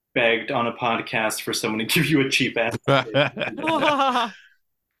begged on a podcast for someone to give you a cheap ass.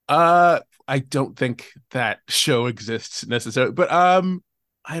 I don't think that show exists necessarily, but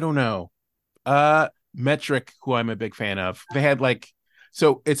I don't know. Metric, who I'm a big fan of, they had like,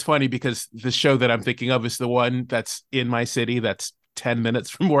 so it's funny because the show that I'm thinking of is the one that's in my city that's 10 minutes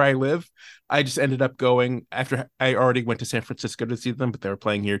from where I live. I just ended up going after I already went to San Francisco to see them, but they were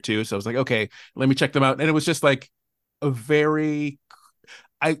playing here too. So I was like, okay, let me check them out. And it was just like a very,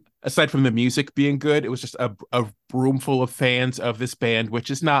 aside from the music being good, it was just a room full of fans of this band, which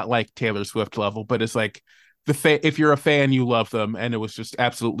is not like Taylor Swift level, but it's like if you're a fan, you love them. And it was just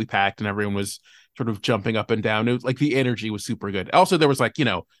absolutely packed and everyone was sort of jumping up and down. It was like the energy was super good. Also, there was like, you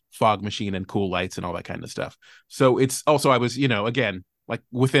know, fog machine and cool lights and all that kind of stuff. So it's also, I was, you know, again, like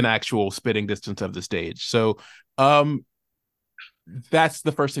within actual spitting distance of the stage. So That's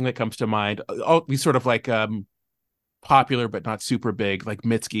the first thing that comes to mind. All these sort of like popular but not super big, like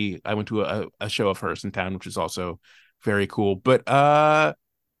Mitski. I went to a show of hers in town, which is also very cool. But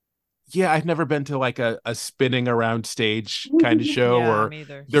yeah, I've never been to like a spinning around stage kind of show, Yeah, or me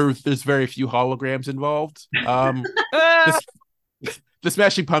either. there's very few holograms involved. This the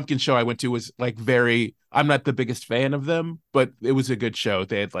Smashing Pumpkins show I went to was like very, I'm not the biggest fan of them, but it was a good show.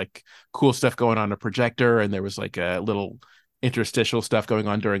 They had like cool stuff going on a projector, and there was like a little interstitial stuff going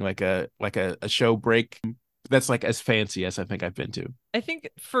on during like a show break. That's like as fancy as I think I've been to. I think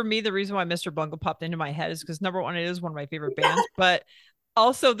for me, the reason why Mr. Bungle popped into my head is because number one, it is one of my favorite bands, but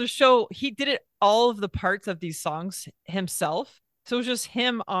also the show, he did it all of the parts of these songs himself. So it was just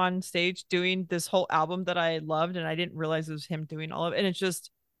him on stage doing this whole album that I loved, and I didn't realize it was him doing all of it. And it's just,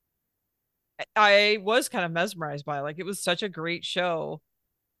 I was kind of mesmerized by it. Like, it was such a great show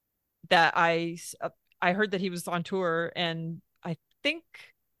that I heard that he was on tour, and I think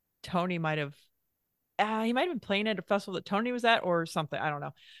Tony might have he might have been playing at a festival that Tony was at or something. I don't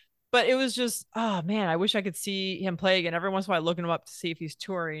know. But it was just, oh man, I wish I could see him play again. Every once in a while, I look him up to see if he's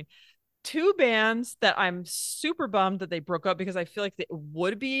touring. Two bands that I'm super bummed that they broke up because I feel like they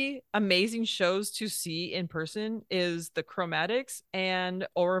would be amazing shows to see in person is the Chromatics and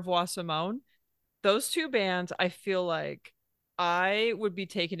Au revoir Simone. Those two bands, I feel like I would be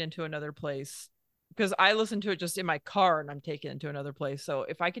taken into another place because I listen to it just in my car and I'm taken into another place. So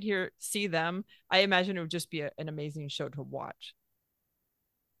if I could see them, I imagine it would just be an amazing show to watch.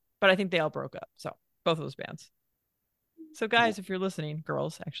 But I think they all broke up. So both of those bands. So guys, if you're listening,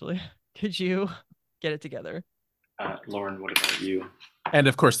 girls, actually, could you get it together? Lauren, what about you? And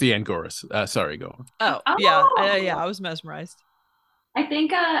of course the Angoras. Sorry, go on. Oh, Oh! yeah, I was mesmerized. I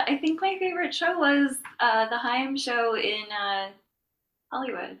think my favorite show was the Haim show in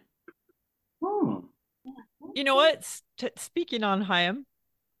Hollywood. Hmm. You know what? Speaking on Haim,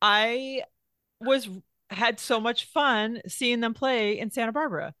 I had so much fun seeing them play in Santa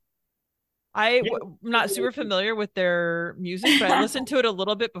Barbara. I'm not super familiar with their music, but I listened to it a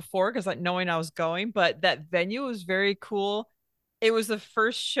little bit before because like knowing I was going. But that venue was very cool. It was the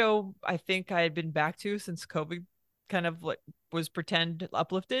first show I think I had been back to since COVID kind of like was pretend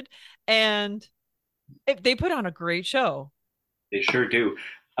uplifted, and they put on a great show. They sure do.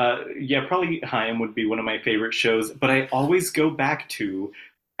 Yeah, probably Haim would be one of my favorite shows, but I always go back to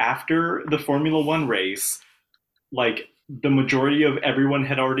after the Formula One race, like the majority of everyone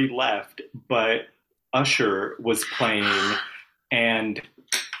had already left, but Usher was playing, and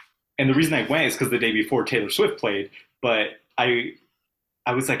the reason I went is because the day before Taylor Swift played, but I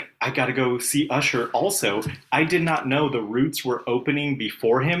was like, I gotta go see Usher. Also, I did not know the Roots were opening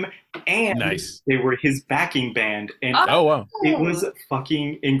before him, and Nice. they were his backing band, and Oh wow. it was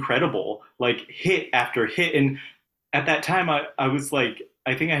fucking incredible. Like hit after hit, and at that time, I was like,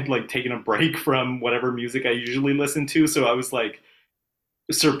 I think I had like taken a break from whatever music I usually listen to, so I was like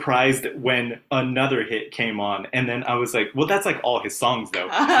surprised when another hit came on, and then I was like, well, that's like all his songs though.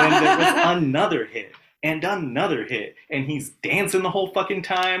 Then there was another hit and another hit, and he's dancing the whole fucking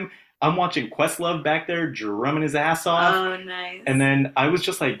time. I'm watching Questlove back there drumming his ass off, Oh, nice. and then I was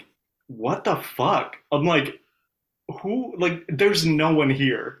just like, what the fuck? I'm like, who? Like, there's no one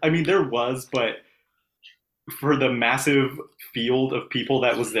here. I mean, there was, but for the massive field of people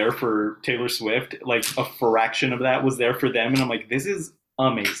that was there for Taylor Swift, like a fraction of that was there for them, and I'm like, this is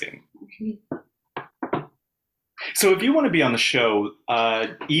amazing. So if you want to be on the show,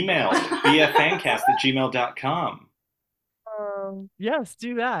 email bffancast@gmail.com. Yes,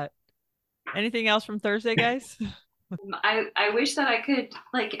 do that. Anything else from Thursday, guys? I wish that I could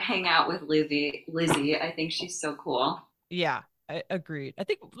like hang out with Lizzy. I think she's so cool. Yeah, I agreed. I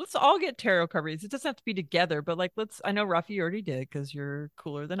think let's all get tarot card reads. It doesn't have to be together, but like I know Ruffy already did because you're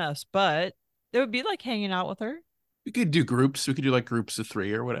cooler than us, but it would be like hanging out with her. We could do groups. We could do like groups of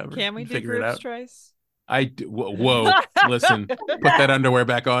 3 or whatever. Can we do figure it groups, out? Tryce? Whoa. Listen, put that underwear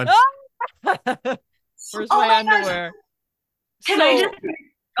back on. Where's Oh my my gosh. underwear? Can I just?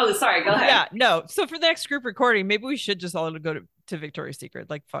 Oh, sorry. Go ahead. Yeah, no. So for the next group recording, maybe we should just all go to Victoria's Secret.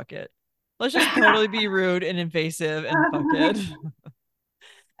 Like, fuck it. Let's just totally be rude and invasive and fuck it.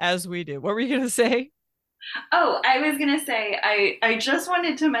 As we do. What were you gonna say? Oh, I was gonna say I just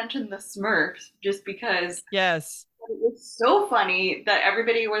wanted to mention the Smurfs just because Yes. it was so funny that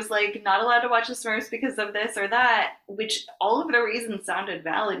everybody was like not allowed to watch the Smurfs because of this or that, which all of the reasons sounded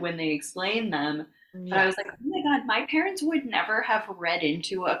valid when they explained them. But I was like, oh my god, my parents would never have read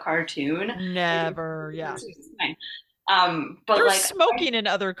into a cartoon. Never. Yeah. This is fine. But There's like smoking in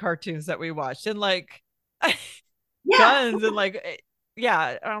other cartoons that we watched and like yeah, guns and like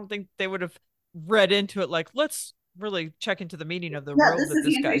yeah, I don't think they would have read into it like let's really check into the meaning of the Yeah, robe this that is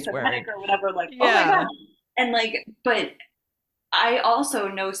this guy's wearing. anti-Semitic or whatever. Like, oh my Yeah. god, and like, but I also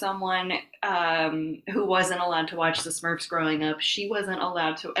know someone who wasn't allowed to watch the Smurfs growing up. She wasn't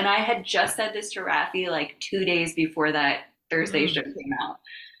allowed to, and I had just said this to Rafi like 2 days before that Thursday show came out.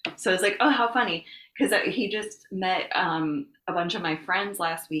 So it's like, oh, how funny, because he just met a bunch of my friends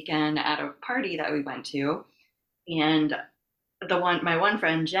last weekend at a party that we went to, and my one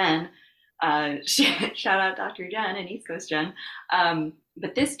friend Jen, shout out Dr. Jen and East Coast Jen,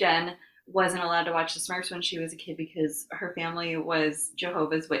 but this Jen wasn't allowed to watch the Smurfs when she was a kid because her family was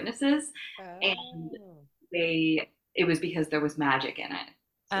Jehovah's Witnesses, and it was because there was magic in it.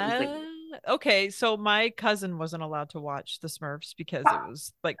 So it was like, Okay, so my cousin wasn't allowed to watch the Smurfs because it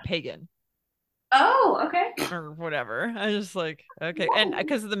was like pagan oh, okay. or whatever. I just like, okay, and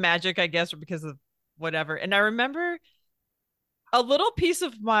because of the magic, I guess, or because of whatever. And I remember a little piece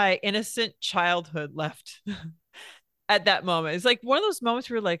of my innocent childhood left at that moment. It's like one of those moments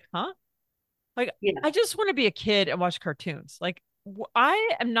where you're like, huh? Like, Yeah. I just want to be a kid and watch cartoons. Like, I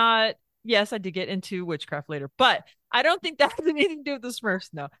am not, yes, I did get into witchcraft later, but I don't think that has anything to do with the Smurfs.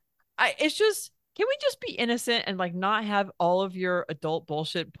 No, it's just, can we just be innocent and like not have all of your adult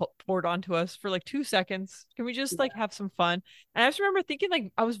bullshit poured onto us for like 2 seconds? Can we just like have some fun? And I just remember thinking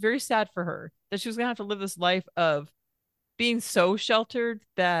like I was very sad for her that she was gonna have to live this life of being so sheltered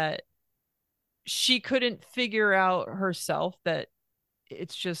that she couldn't figure out herself that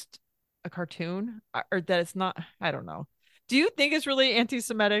it's just a cartoon or that it's not. I don't know. Do you think it's really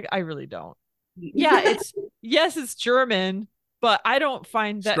anti-Semitic? I really don't. Yeah, it's German, but I don't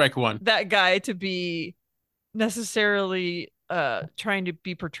find Strike one. that guy to be necessarily trying to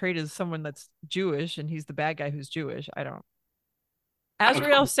be portrayed as someone that's Jewish and he's the bad guy who's Jewish. I don't.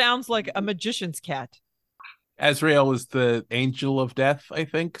 Azrael sounds like a magician's cat. Azrael is the angel of death, I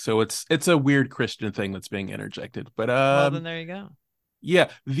think. So it's a weird Christian thing that's being interjected. But Well, then there you go. yeah,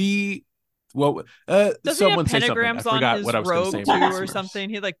 Does he have someone say something. I pentagrams on forgot his what I was going to robe say too, about the or Smurfs. something?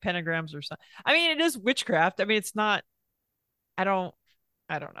 He had like pentagrams or something. I mean, it is witchcraft. I mean, it's not. I don't.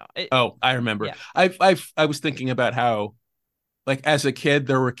 I don't know. Oh, I remember. Yeah. I was thinking about how, like, as a kid,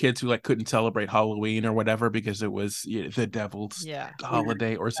 there were kids who like couldn't celebrate Halloween or whatever because it was the devil's Yeah.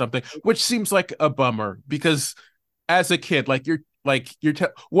 holiday or something, which seems like a bummer because as a kid,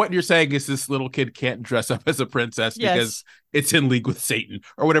 what you're saying is this little kid can't dress up as a princess because Yes. it's in league with Satan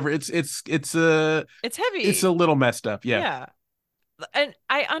or whatever. It's It's heavy. it's a little messed up. Yeah. Yeah. And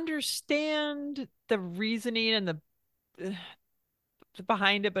I understand the reasoning and the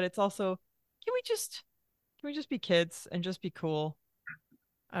behind it, but it's also can we just be kids and just be cool?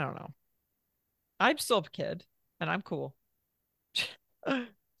 I don't know. I'm still a kid and I'm cool.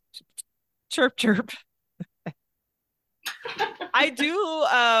 Chirp chirp. I do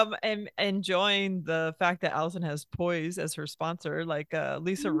am enjoying the fact that Allison has Poise as her sponsor. Like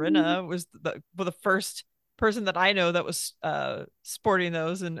Lisa Rinna was the first person that I know that was sporting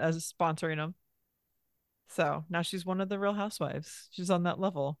those and as sponsoring them. So now she's one of the Real Housewives. She's on that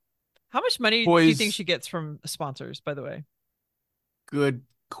level. How much money do you think Poise, she gets from sponsors, by the way? good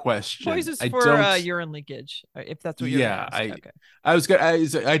question. Poise is I for don't. urine leakage, if that's what you're gonna Yeah, ask. Okay.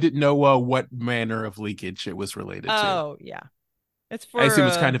 I didn't know what manner of leakage it was related to. Oh yeah. It's I for assume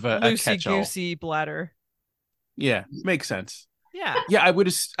it's kind of a loosey catch-all. goosey bladder. Yeah, makes sense. Yeah. Yeah, I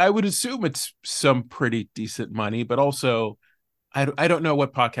would assume it's some pretty decent money, but also I don't know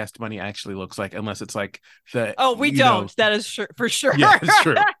what podcast money actually looks like unless it's like the Oh, we don't. That is for sure. Yeah, it's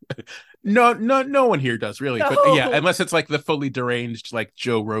true. No one here does really, but yeah, No. unless it's like the fully deranged like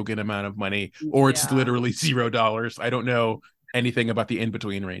Joe Rogan amount of money, or it's Yeah. literally $0. I don't know anything about the in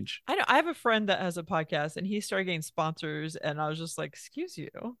between range. I know I have a friend that has a podcast and he started getting sponsors and I was just like, excuse you,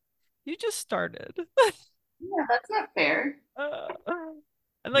 you just started. Yeah, that's not fair.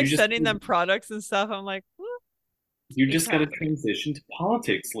 And like You just- sending them products and stuff. I'm like, You just got to Exactly. transition to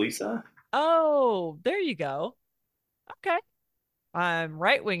politics, Lisa. oh, there you go. Okay. I'm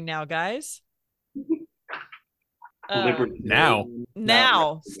right wing now, guys.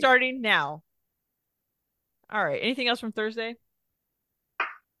 Now. Starting now. All right. Anything else from Thursday?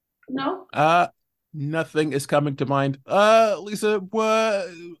 No. Nothing is coming to mind. Lisa, what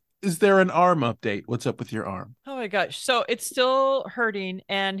is there an arm update? What's up with your arm? Oh my gosh. So it's still hurting.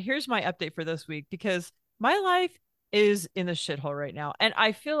 And here's my update for this week because my life is in the shithole right now. And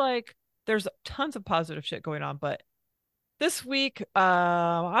I feel like there's tons of positive shit going on. But this week,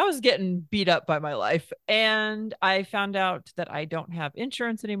 I was getting beat up by my life. And I found out that I don't have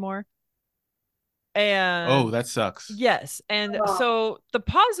insurance anymore. And Oh, that sucks. yes. And Oh. so the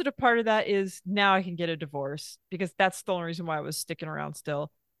positive part of that is now I can get a divorce because that's the only reason why I was sticking around still.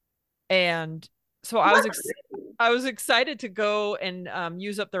 And So I was excited to go and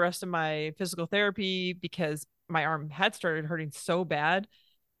use up the rest of my physical therapy because my arm had started hurting so bad.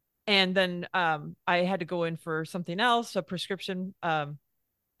 And then I had to go in for something else, a prescription.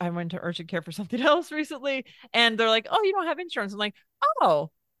 I went to urgent care for something else recently, and they're like, "Oh, you don't have insurance." I'm like,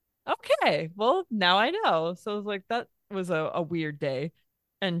 "Oh, okay. Well, now I know." So it was like that was a weird day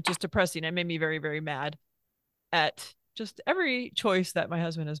and just depressing. It made me very, very mad at just every choice that my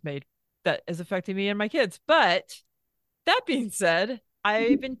husband has made that is affecting me and my kids. But that being said,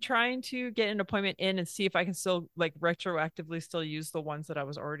 I've been trying to get an appointment in and see if I can still like retroactively still use the ones that I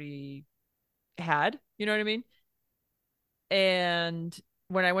was already had. You know what I mean? And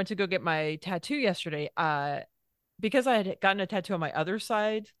when I went to go get my tattoo yesterday, because I had gotten a tattoo on my other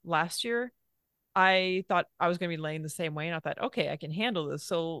side last year, I thought I was going to be laying the same way. And I thought, okay, I can handle this.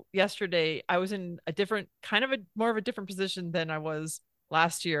 So yesterday I was in a different kind of a more of a different position than I was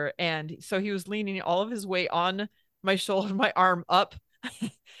last year. And so he was leaning all of his weight on my shoulder, my arm up.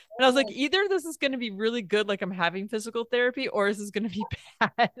 And I was like, either this is going to be really good, like I'm having physical therapy, or is this going to be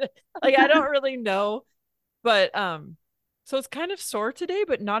bad? Like, I don't really know. But, so it's kind of sore today,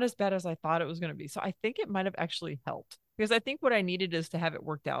 but not as bad as I thought it was going to be. So I think it might have actually helped because I think what I needed is to have it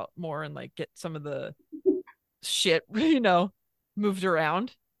worked out more and like get some of the shit, moved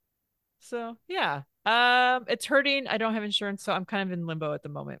around. So yeah. It's hurting. I don't have insurance, so I'm kind of in limbo at the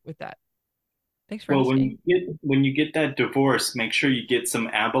moment with that. Thanks for Well, asking. when you get that divorce, make sure you get some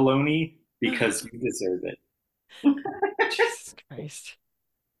abalone because you deserve it. Jesus Christ.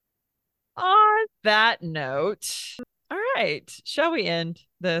 On that note, all right, shall we end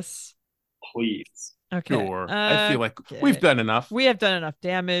this? Please. Okay. Sure. I feel like we've done enough. We have done enough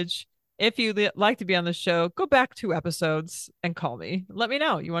damage. If you'd like to be on the show, go back 2 episodes and call me. Let me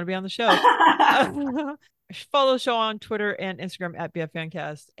know you want to be on the show. Follow the show on Twitter and Instagram at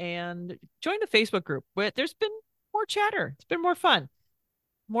BFFancast and join the Facebook group. There's been more chatter. It's been more fun,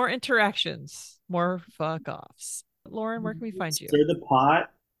 more interactions, more fuck offs. Lauren, where can we find you? Stir the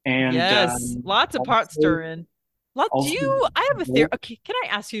pot and Yes, lots of pot stirring. Do also, you? I have a theory. Okay, can I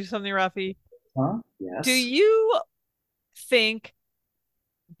ask you something, Rafi? huh? Yes. Do you think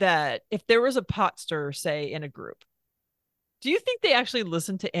that if there was a pot stirrer, say, in a group, do you think they actually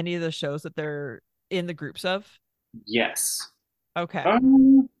listen to any of the shows that they're in the groups of? Yes. Okay.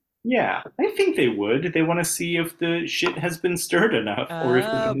 Yeah, I think they would. They want to see if the shit has been stirred enough, or if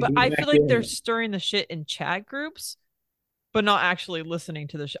they're But gonna I go feel back like they're in. stirring the shit in chat groups, but not actually listening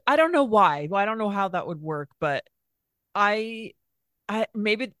to the show. I don't know why. Well, I don't know how that would work, but I,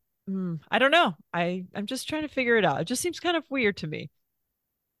 maybe, I don't know. I'm just trying to figure it out. It just seems kind of weird to me.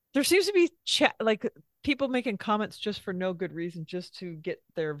 There seems to be chat like people making comments just for no good reason, just to get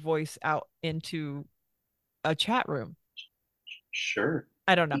their voice out into a chat room. Sure.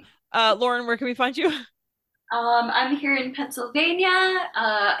 I don't know. Lauren, where can we find you? I'm here in Pennsylvania,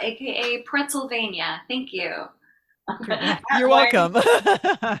 aka Pretzelvania. Thank you. You're welcome.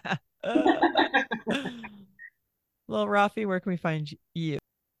 Well, Rafi, where can we find you?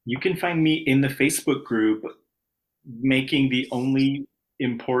 You can find me in the Facebook group making the only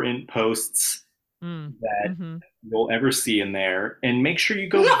important posts that Mm-hmm. you'll ever see in there. And make sure you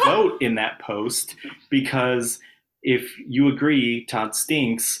go vote in that post because if you agree Todd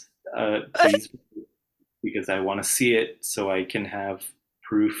stinks, please, because I want to see it so I can have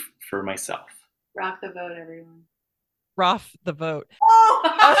proof for myself. Rock the vote, everyone. Rough the vote.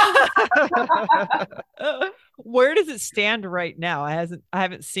 Oh! Where does it stand right now? I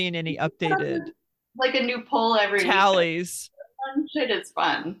haven't seen any updated Like a new poll every tallies. week. Fun shit is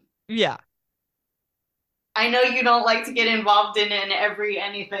fun. Yeah. I know you don't like to get involved in every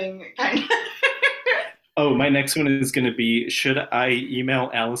anything kind of. Oh, my next one is going to be, should I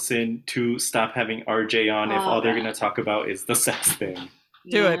email Allison to stop having RJ on if all they're going to talk about is the sex thing?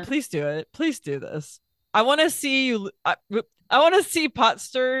 Do it. Please do it. Please do this. I want to see you. I want to see pot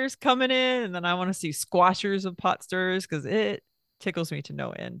stirrers coming in, and then I want to see squashers of pot stirrers because it tickles me to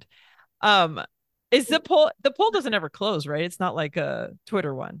no end. Is the poll doesn't ever close, right? It's not like a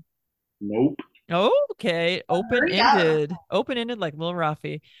Twitter one. Nope. Okay, open-ended like Lil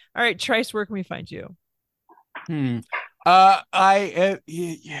Rafi. All right, Tryce, where can we find you? Yeah,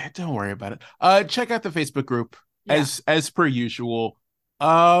 don't worry about it. Check out the Facebook group as per usual.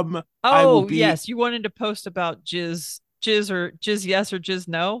 I will be. Yes, you wanted to post about jizz or jizz yes or jizz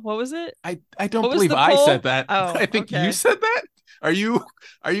no. What was it? I don't believe I said that. Oh, I think you said that. Are you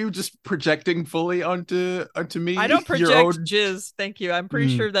just projecting fully onto me? I don't project jizz. Thank you. I'm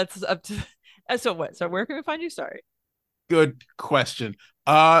pretty sure that's up to. So what? So where can we find you? Sorry. Good question.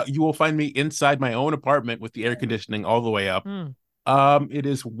 You will find me inside my own apartment with the air conditioning all the way up. It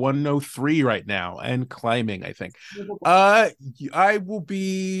is 103 right now and climbing, I think. I will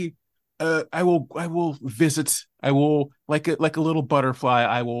be I will visit. I will like a little butterfly.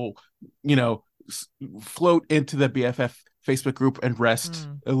 I will, you know, float into the BFF Facebook group and rest,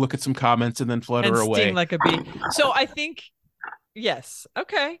 look at some comments and then flutter And away. sting like a bee. So I think yes.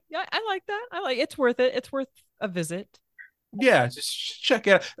 Okay. Yeah, I like that. I like it's worth it. It's worth a visit. Yeah, just check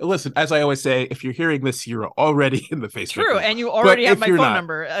it out. Listen, as I always say, if you're hearing this, you're already in the Facebook True, group. and you But already have if my you're phone not,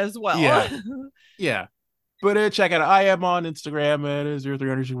 number as well. yeah, yeah. But check it out. I am on Instagram at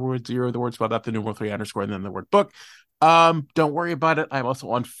 03_word0, the word spelled out, the numeral 3 underscore, and then the word book. Don't worry about it. I'm also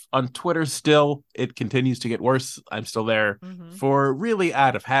on Twitter still. It continues to get worse. I'm still there for really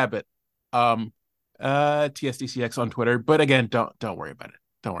out of habit. TSDCX on Twitter. But again, don't worry about it.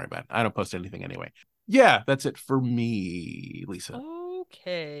 Don't worry about it. I don't post anything anyway. Yeah, that's it for me, Lisa.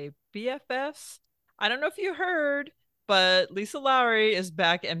 Okay, BFFs. I don't know if you heard, but Lisa Lowry is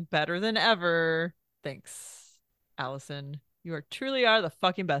back and better than ever. Thanks, Allison. You are truly are the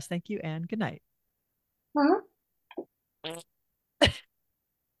fucking best. Thank you and good night. Huh?